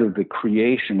part of the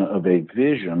creation of a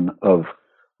vision of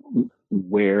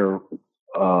where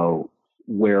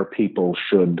people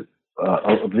should,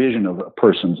 a vision of a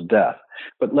person's death.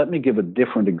 But let me give a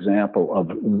different example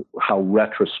of how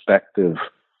retrospective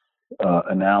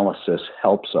analysis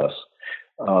helps us.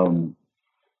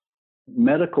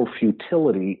 medical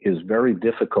futility is very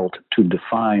difficult to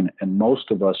define, and most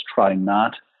of us try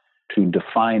not to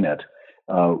define it.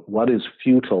 What is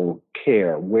futile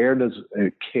care? Where does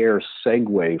care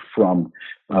segue from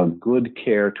good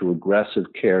care to aggressive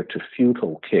care to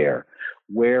futile care?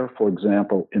 Where, for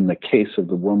example, in the case of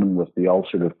the woman with the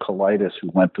ulcerative colitis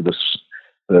who went to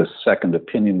the second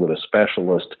opinion with a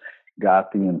specialist,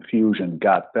 got the infusion,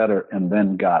 got better, and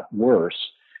then got worse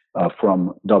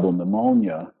from double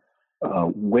pneumonia,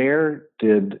 where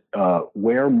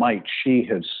might she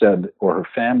have said, or her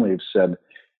family have said,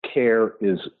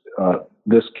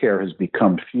 this care has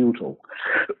become futile?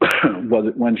 Was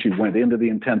it when she went into the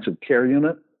intensive care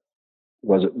unit?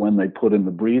 Was it when they put in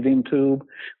the breathing tube?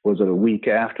 Was it a week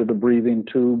after the breathing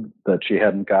tube that she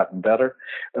hadn't gotten better?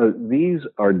 These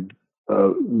are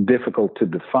difficult to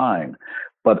define,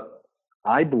 but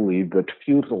I believe that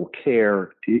futile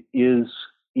care is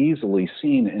easily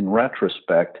seen in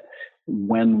retrospect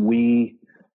when we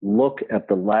look at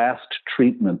the last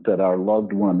treatment that our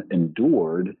loved one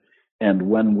endured, and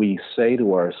when we say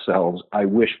to ourselves, I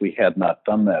wish we had not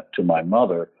done that to my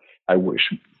mother, I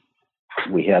wish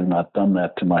we had not done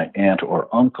that to my aunt or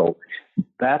uncle,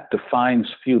 that defines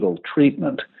futile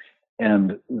treatment.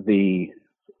 And the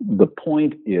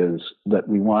point is that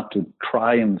we want to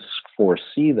try and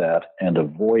foresee that and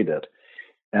avoid it.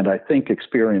 And I think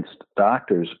experienced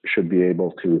doctors should be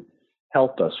able to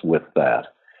help us with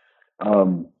that.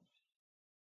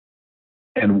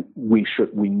 And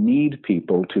we need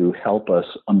people to help us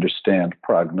understand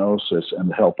prognosis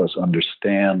and help us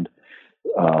understand,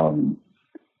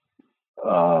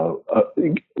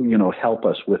 help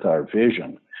us with our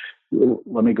vision.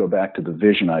 Let me go back to the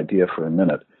vision idea for a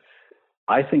minute.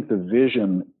 I think the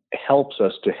vision helps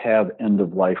us to have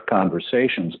end-of-life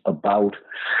conversations about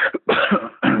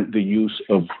the use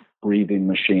of breathing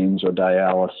machines or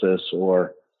dialysis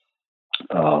or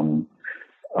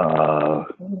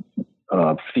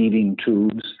feeding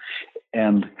tubes.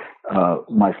 And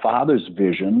my father's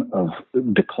vision of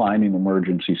declining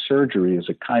emergency surgery is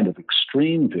a kind of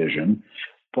extreme vision,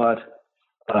 but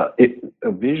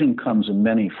a vision comes in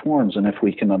many forms, and if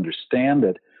we can understand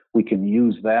it, we can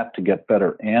use that to get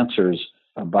better answers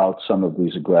about some of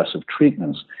these aggressive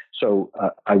treatments. So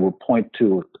I will point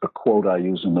to a quote I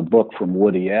use in the book from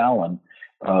Woody Allen,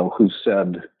 who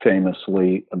said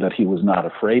famously that he was not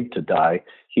afraid to die.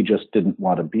 He just didn't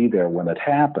want to be there when it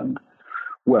happened.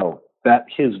 Well, that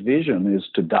his vision is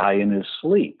to die in his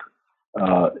sleep,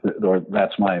 or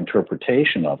that's my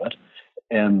interpretation of it.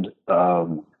 And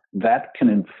that can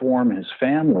inform his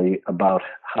family about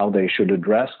how they should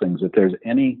address things. If there's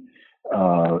any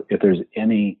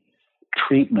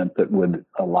treatment that would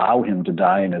allow him to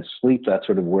die in his sleep, that's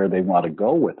sort of where they want to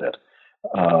go with it.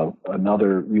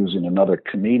 Using another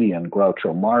comedian,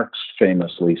 Groucho Marx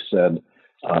famously said,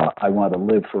 I want to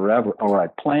live forever, or I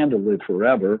plan to live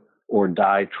forever, or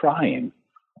die trying.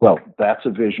 Well, that's a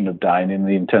vision of dying in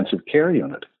the intensive care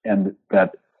unit. And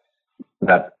that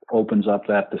opens up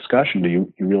that discussion. Do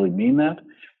you really mean that,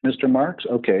 Mr. Marx?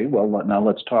 Okay, well, now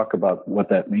let's talk about what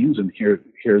that means, and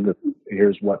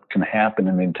here's what can happen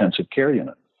in the intensive care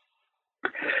unit.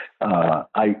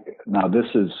 Now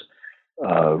this is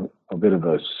a bit of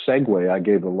a segue. I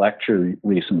gave a lecture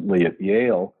recently at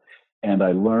Yale, and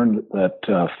I learned that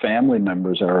family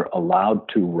members are allowed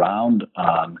to round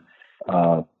on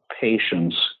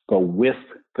patients, go with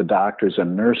the doctors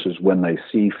and nurses when they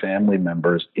see family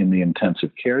members in the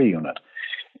intensive care unit.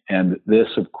 And this,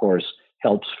 of course,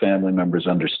 helps family members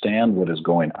understand what is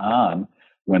going on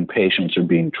when patients are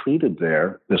being treated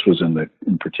there. This was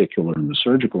in particular in the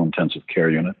surgical intensive care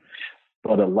unit.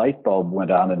 But a light bulb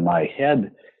went on in my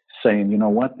head saying, you know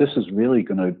what, this is really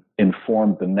going to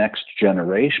inform the next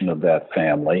generation of that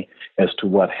family as to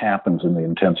what happens in the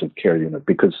intensive care unit.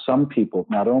 Because some people,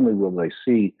 not only will they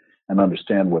see and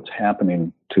understand what's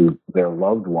happening to their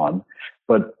loved one,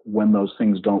 but when those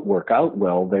things don't work out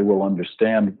well, they will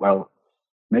understand, well,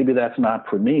 maybe that's not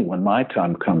for me when my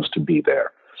time comes to be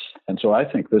there. And so I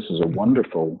think this is a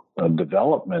wonderful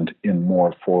development in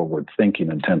more forward-thinking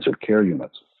intensive care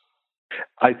units.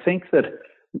 I think that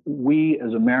we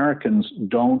as Americans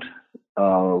don't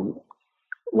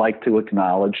like to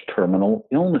acknowledge terminal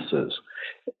illnesses.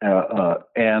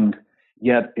 And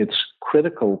yet it's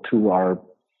critical to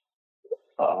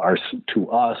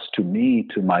to me,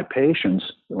 to my patients,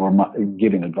 or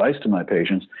giving advice to my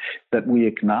patients, that we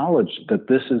acknowledge that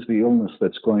this is the illness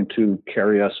that's going to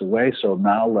carry us away. So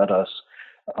now let us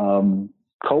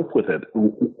cope with it.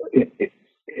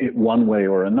 one way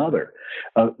or another.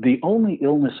 The only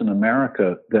illness in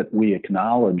America that we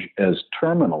acknowledge as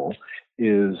terminal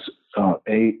is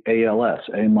ALS,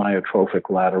 amyotrophic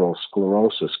lateral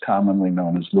sclerosis, commonly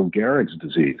known as Lou Gehrig's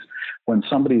disease. When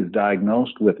somebody is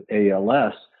diagnosed with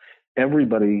ALS,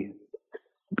 everybody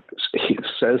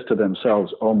says to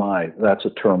themselves, oh my, that's a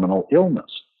terminal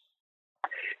illness.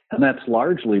 And that's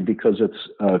largely because it's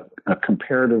a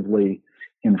comparatively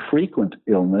infrequent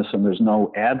illness, and there's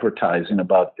no advertising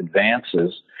about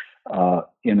advances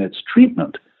in its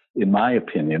treatment, in my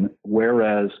opinion,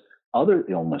 whereas other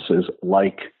illnesses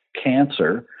like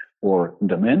cancer or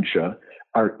dementia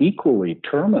are equally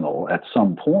terminal at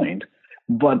some point,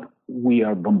 but we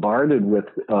are bombarded with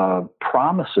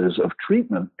promises of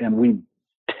treatment, and we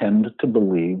tend to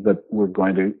believe that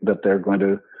they're going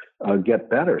to get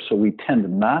better. So we tend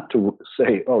not to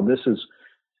say, "Oh, this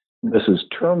is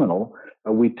terminal."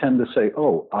 We tend to say,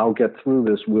 "Oh, I'll get through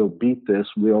this. We'll beat this.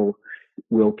 We'll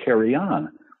carry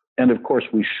on." And of course,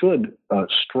 we should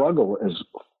struggle as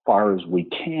far as we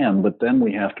can, but then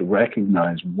we have to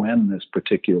recognize when this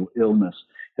particular illness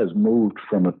has moved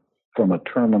from a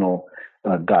terminal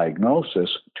diagnosis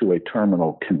to a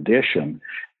terminal condition,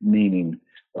 meaning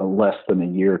less than a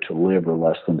year to live or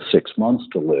less than 6 months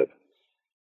to live.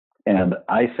 And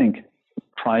I think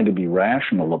trying to be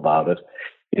rational about it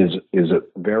is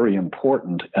very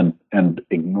important, and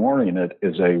ignoring it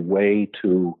is a way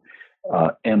to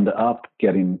end up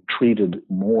getting treated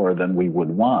more than we would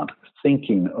want.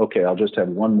 Thinking, okay, I'll just have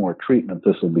one more treatment,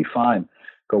 this will be fine,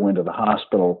 go into the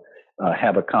hospital,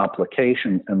 have a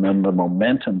complication, and then the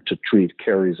momentum to treat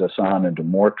carries us on into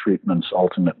more treatments,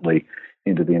 ultimately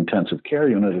into the intensive care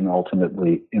unit, and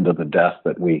ultimately into the death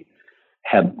that we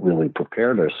hadn't really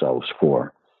prepared ourselves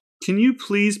for. Can you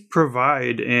please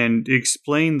provide and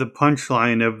explain the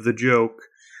punchline of the joke?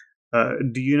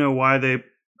 Do you know why they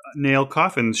nail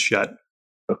coffins shut?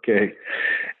 Okay.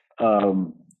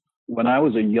 When I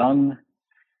was a young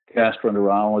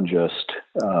gastroenterologist,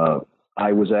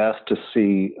 I was asked to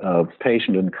see a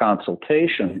patient in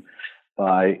consultation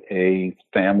by a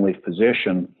family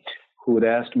physician who had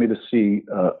asked me to see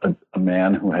a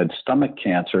man who had stomach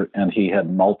cancer, and he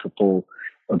had multiple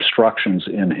obstructions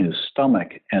in his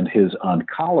stomach, and his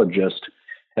oncologist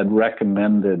had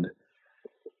recommended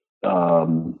a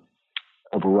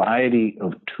variety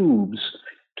of tubes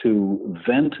to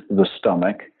vent the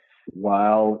stomach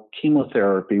while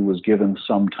chemotherapy was given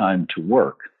some time to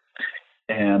work.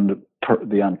 And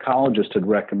the oncologist had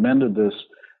recommended this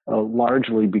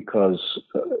largely because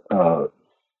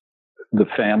the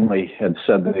family had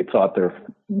said that they thought their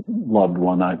loved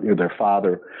one, or their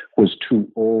father, was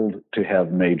too old to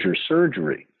have major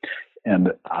surgery.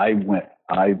 And I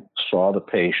saw the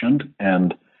patient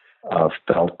and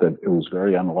felt that it was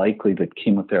very unlikely that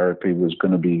chemotherapy was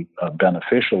going to be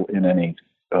beneficial in any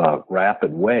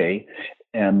rapid way,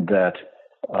 and that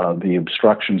the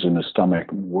obstructions in the stomach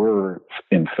were,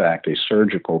 in fact, a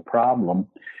surgical problem,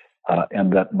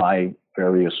 and that my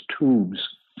various tubes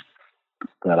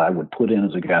that I would put in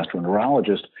as a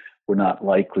gastroenterologist were not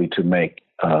likely to make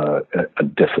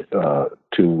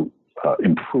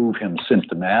improve him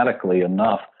symptomatically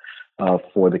enough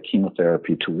for the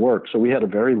chemotherapy to work. So we had a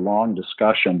very long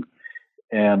discussion,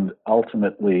 and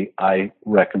ultimately I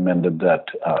recommended that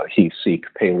he seek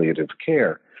palliative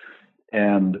care.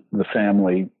 And the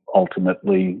family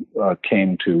ultimately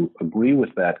came to agree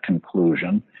with that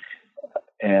conclusion.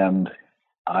 And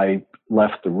I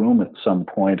left the room at some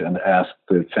point and asked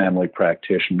the family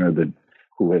practitioner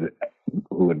who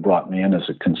had brought me in as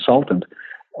a consultant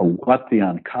what the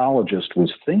oncologist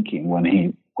was thinking when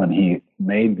he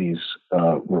made these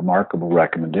remarkable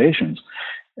recommendations.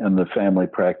 And the family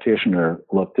practitioner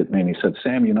looked at me and he said,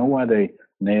 "Sam, you know why they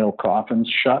nail coffins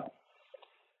shut?"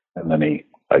 And then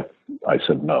I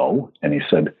said, "No." And he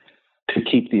said, "To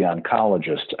keep the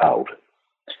oncologist out."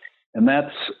 And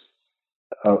that's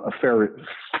a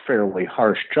fairly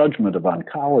harsh judgment of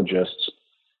oncologists,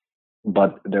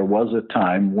 but there was a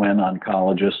time when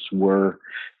oncologists were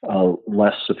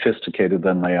less sophisticated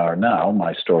than they are now.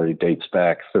 My story dates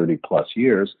back 30 plus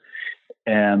years.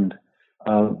 And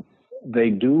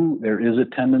there is a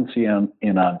tendency in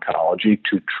oncology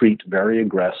to treat very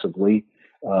aggressively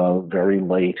very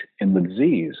late in the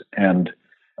disease. And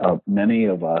many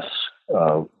of us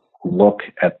look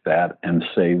at that and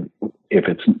say,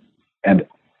 and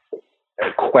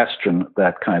question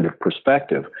that kind of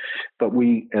perspective. But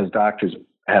we, as doctors,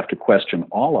 have to question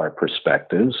all our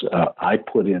perspectives. I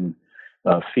put in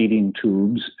feeding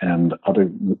tubes and other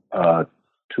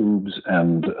tubes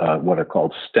and what are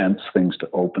called stents, things to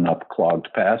open up clogged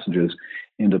passages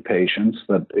into patients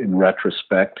that in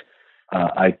retrospect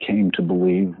I came to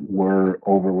believe were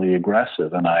overly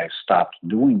aggressive, and I stopped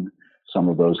doing some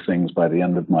of those things by the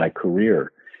end of my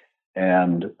career.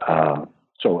 And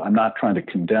so I'm not trying to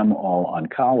condemn all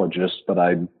oncologists, but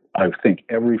I think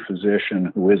every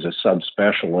physician who is a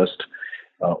subspecialist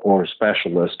or a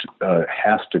specialist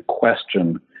has to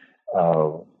question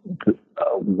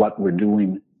what we're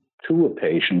doing to a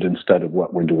patient instead of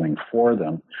what we're doing for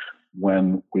them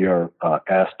when we are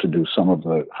asked to do some of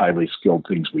the highly skilled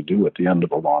things we do at the end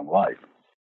of a long life.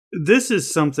 This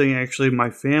is something actually my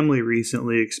family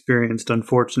recently experienced,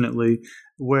 unfortunately,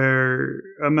 where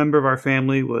a member of our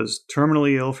family was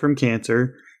terminally ill from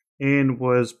cancer and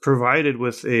was provided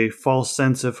with a false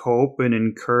sense of hope and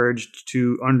encouraged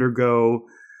to undergo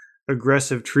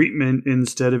aggressive treatment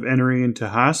instead of entering into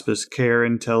hospice care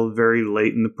until very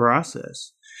late in the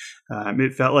process.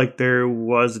 It felt like there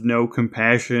was no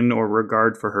compassion or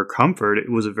regard for her comfort.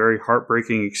 It was a very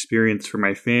heartbreaking experience for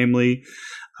my family,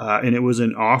 and it was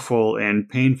an awful and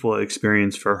painful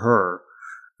experience for her.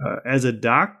 As a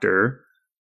doctor,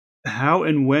 how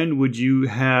and when would you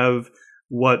have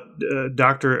what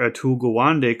Dr. Atul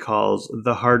Gawande calls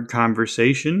the hard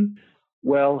conversation?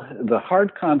 Well, the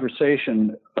hard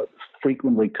conversation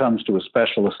frequently comes to a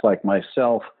specialist like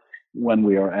myself when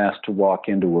we are asked to walk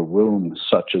into a room,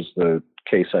 such as the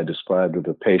case I described with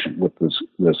a patient with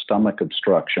the stomach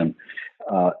obstruction,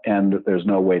 and there's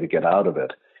no way to get out of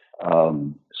it.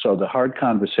 So the hard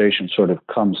conversation sort of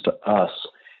comes to us,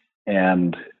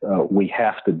 and we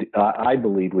have to, I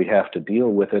believe we have to deal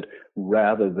with it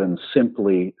rather than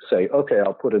simply say, okay,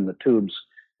 I'll put in the tubes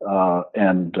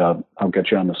and I'll get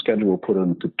you on the schedule, put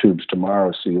in the tubes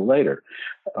tomorrow, see you later.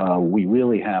 We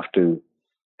really have to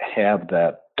have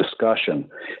that discussion.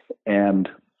 And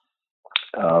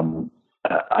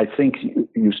I think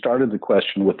you started the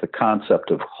question with the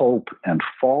concept of hope and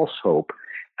false hope.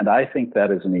 And I think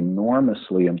that is an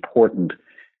enormously important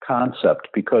concept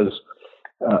because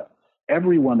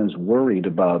everyone is worried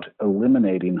about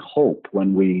eliminating hope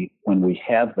when we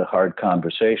have the hard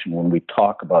conversation, when we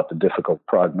talk about the difficult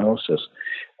prognosis.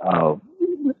 A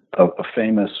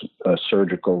famous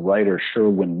surgical writer,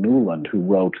 Sherwin Nuland, who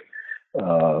wrote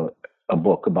a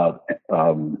book about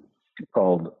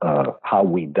called How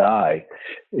We Die,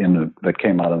 that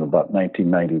came out in about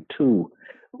 1992,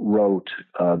 wrote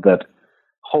that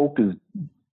hope is,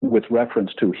 with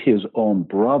reference to his own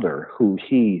brother, who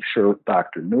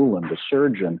Dr. Nuland, the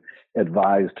surgeon,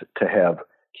 advised to have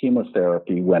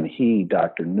chemotherapy when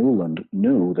Dr. Nuland,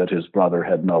 knew that his brother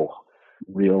had no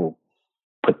real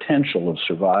potential of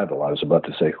survival. I was about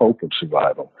to say hope of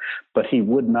survival. But he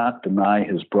would not deny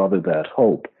his brother that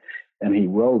hope. And he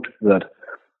wrote that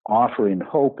offering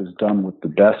hope is done with the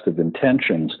best of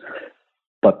intentions,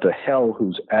 but the hell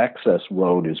whose access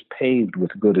road is paved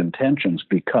with good intentions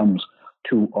becomes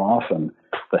too often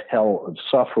the hell of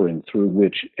suffering through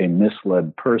which a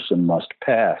misled person must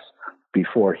pass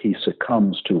before he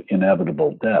succumbs to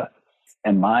inevitable death.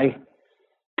 And my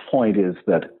point is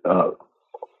that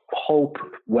hope,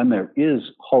 when there is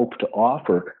hope to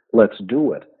offer, let's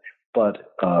do it. But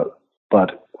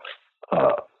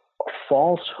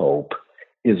false hope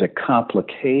is a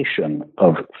complication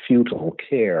of futile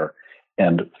care,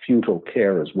 and futile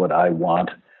care is what I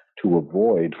wanted to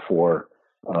avoid for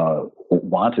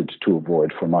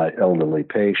my elderly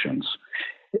patients.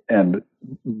 And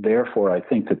therefore, I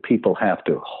think that people have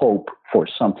to hope for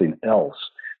something else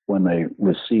when they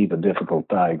receive a difficult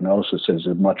diagnosis. It is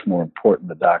much more important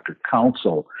the doctor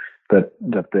counsel that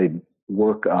they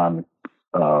work on.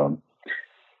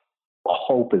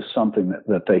 Hope is something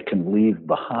that they can leave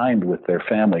behind with their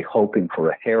family, hoping for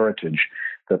a heritage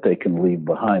that they can leave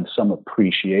behind, some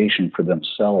appreciation for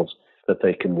themselves that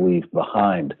they can leave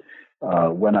behind.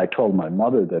 When I told my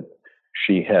mother that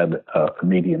she had a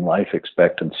median life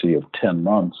expectancy of 10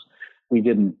 months, we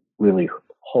didn't really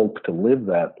hope to live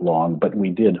that long, but we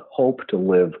did hope to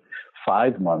live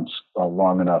 5 months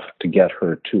long enough to get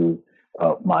her to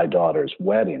my daughter's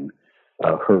wedding,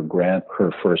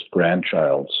 her first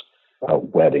grandchild's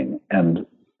wedding. And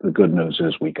the good news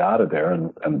is we got her there,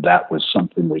 and that was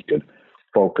something we could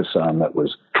focus on that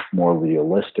was more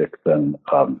realistic than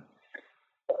a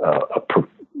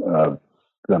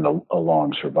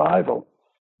long survival.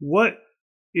 What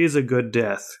is a good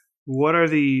death? What are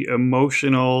the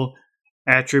emotional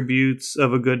attributes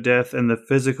of a good death and the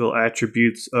physical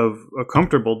attributes of a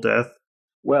comfortable death?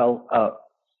 Well,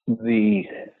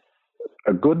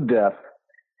 a good death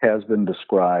has been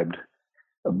described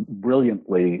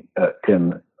brilliantly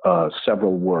in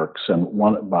several works, and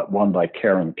one by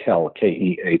Karen Kell,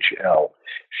 Kehl.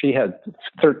 She had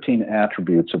 13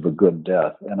 attributes of a good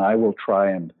death, and I will try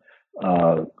and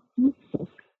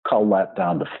cull that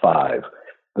down to 5.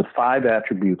 The 5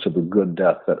 attributes of a good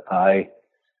death that I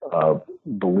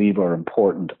believe are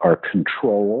important are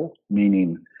control,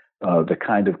 meaning the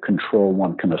kind of control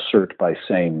one can assert by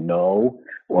saying no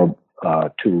or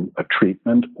to a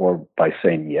treatment, or by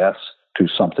saying yes to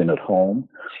something at home.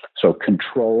 So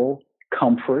control,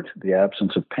 comfort, the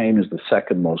absence of pain is the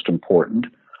second most important.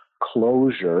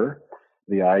 Closure,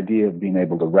 the idea of being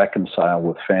able to reconcile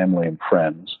with family and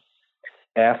friends.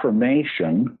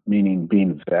 Affirmation, meaning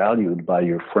being valued by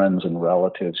your friends and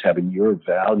relatives, having your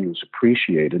values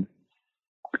appreciated.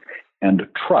 And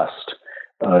trust,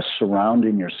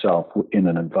 surrounding yourself in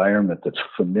an environment that's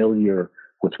familiar,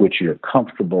 with which you're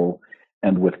comfortable,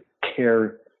 and with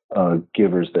care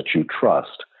givers that you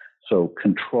trust. So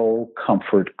control,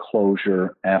 comfort,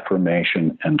 closure,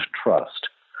 affirmation, and trust.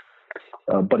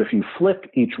 But if you flip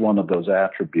each one of those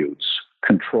attributes,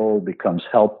 control becomes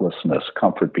helplessness,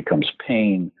 comfort becomes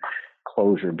pain,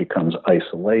 closure becomes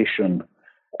isolation,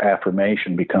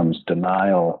 affirmation becomes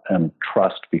denial, and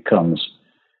trust becomes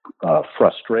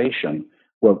frustration.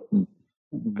 Well,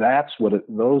 that's what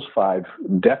those 5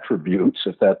 detributes,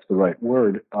 if that's the right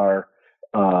word, are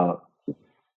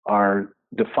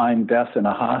define death in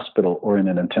a hospital or in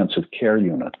an intensive care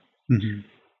unit.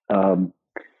 Mm-hmm.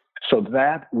 So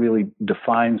that really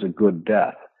defines a good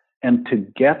death. And to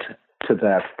get to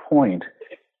that point,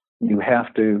 you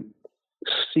have to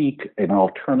seek an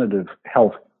alternative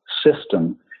health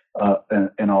system,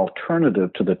 an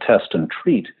alternative to the test and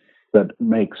treat that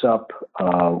makes up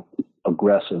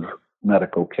aggressive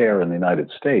medical care in the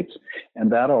United States.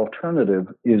 And that alternative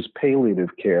is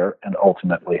palliative care and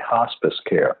ultimately hospice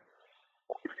care.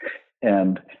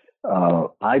 And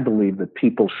I believe that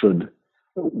people should,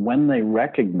 when they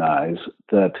recognize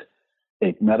that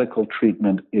a medical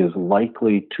treatment is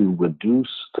likely to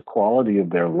reduce the quality of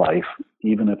their life,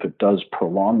 even if it does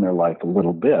prolong their life a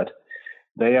little bit,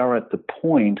 they are at the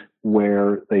point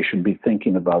where they should be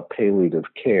thinking about palliative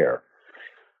care.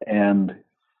 And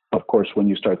of course, when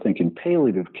you start thinking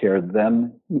palliative care,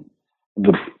 then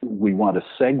we want to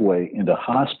segue into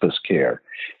hospice care.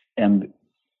 And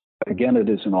again, it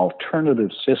is an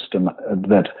alternative system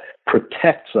that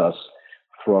protects us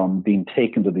from being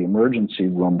taken to the emergency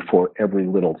room for every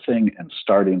little thing and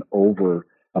starting over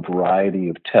a variety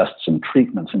of tests and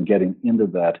treatments and getting into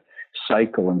that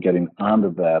cycle and getting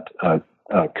onto that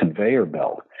conveyor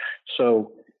belt.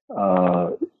 So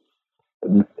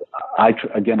I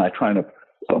try to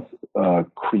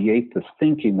create this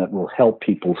thinking that will help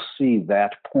people see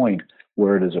that point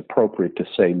where it is appropriate to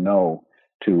say no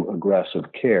to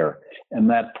aggressive care.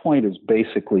 And that point is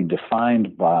basically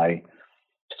defined by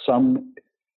some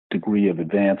degree of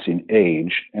advancing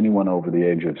age. Anyone over the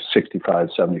age of 65,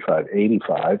 75,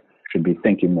 85 should be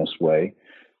thinking this way.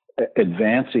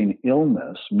 Advancing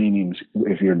illness, meaning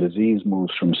if your disease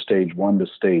moves from stage 1 to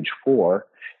stage 4,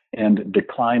 and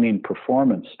declining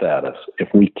performance status.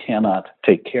 If we cannot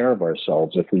take care of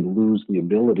ourselves, if we lose the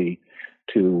ability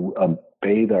to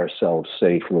bathe ourselves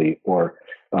safely or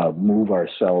move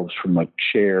ourselves from a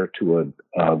chair to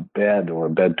a bed or a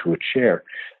bed to a chair,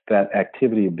 that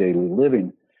activity of daily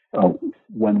living,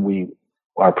 when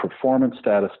our performance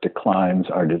status declines,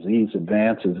 our disease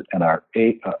advances, and our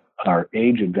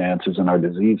age advances and our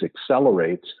disease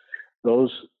accelerates,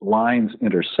 those lines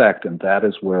intersect, and that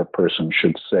is where a person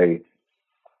should say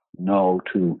no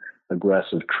to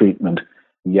aggressive treatment,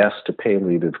 yes to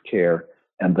palliative care,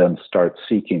 and then start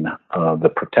seeking the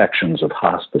protections of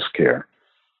hospice care.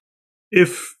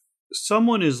 If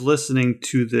someone is listening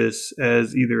to this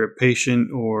as either a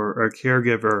patient or a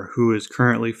caregiver who is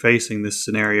currently facing this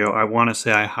scenario, I want to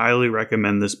say I highly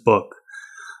recommend this book.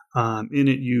 In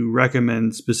it, you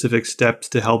recommend specific steps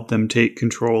to help them take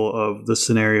control of the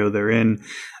scenario they're in.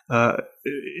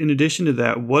 In addition to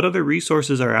that, what other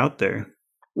resources are out there?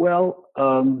 Well,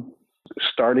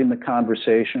 starting the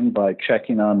conversation by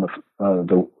checking on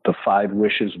the 5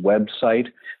 Wishes website.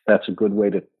 That's a good way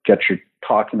to get you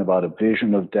talking about a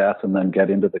vision of death and then get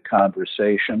into the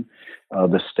conversation.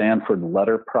 The Stanford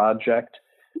Letter Project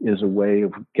is a way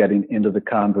of getting into the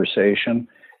conversation.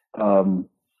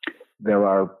 There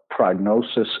are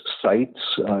prognosis sites,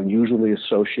 usually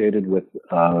associated with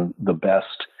the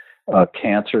best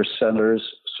cancer centers.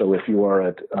 So if you are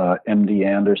at MD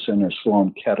Anderson or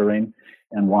Sloan Kettering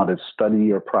and want to study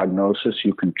your prognosis,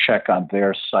 you can check on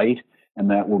their site, and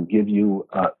that will give you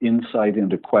insight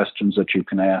into questions that you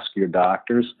can ask your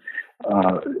doctors.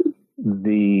 My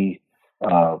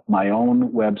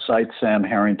own website,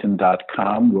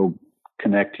 samharrington.com, will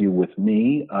connect you with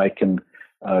me. I can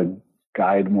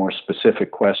guide more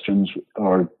specific questions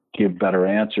or give better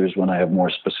answers when I have more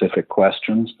specific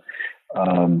questions.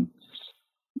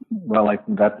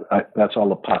 That's all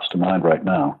that pops to mind right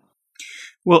now.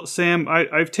 Well, Sam,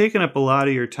 I've taken up a lot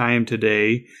of your time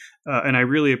today, and I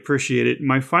really appreciate it.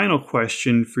 My final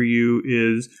question for you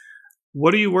is,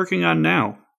 what are you working on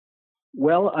now?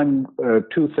 Well, I'm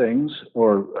two things.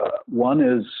 One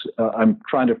is I'm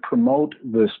trying to promote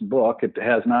this book. It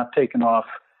has not taken off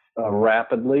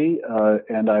rapidly,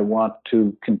 and I want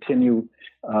to continue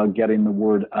getting the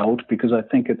word out because I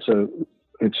think it's a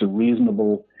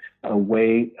reasonable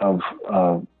way of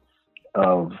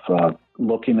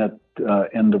looking at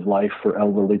end of life for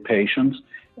elderly patients,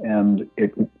 and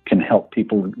it can help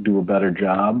people do a better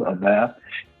job of that.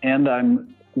 And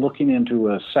I'm looking into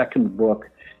a second book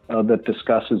that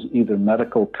discusses either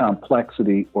medical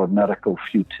complexity or medical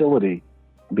futility,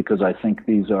 because I think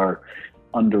these are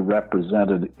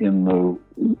underrepresented in the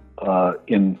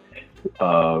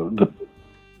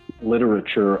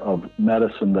literature of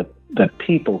medicine that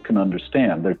people can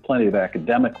understand. There's plenty of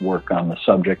academic work on the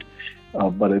subject,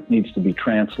 but it needs to be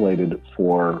translated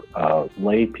for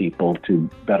lay people to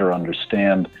better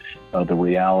understand the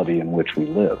reality in which we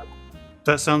live.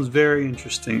 That sounds very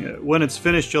interesting. When it's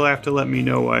finished, you'll have to let me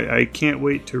know. I can't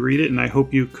wait to read it, and I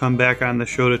hope you come back on the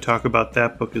show to talk about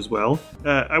that book as well.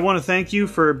 I want to thank you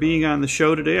for being on the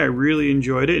show today. I really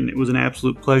enjoyed it, and it was an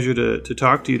absolute pleasure to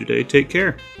talk to you today. Take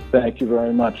care. Thank you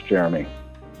very much, Jeremy.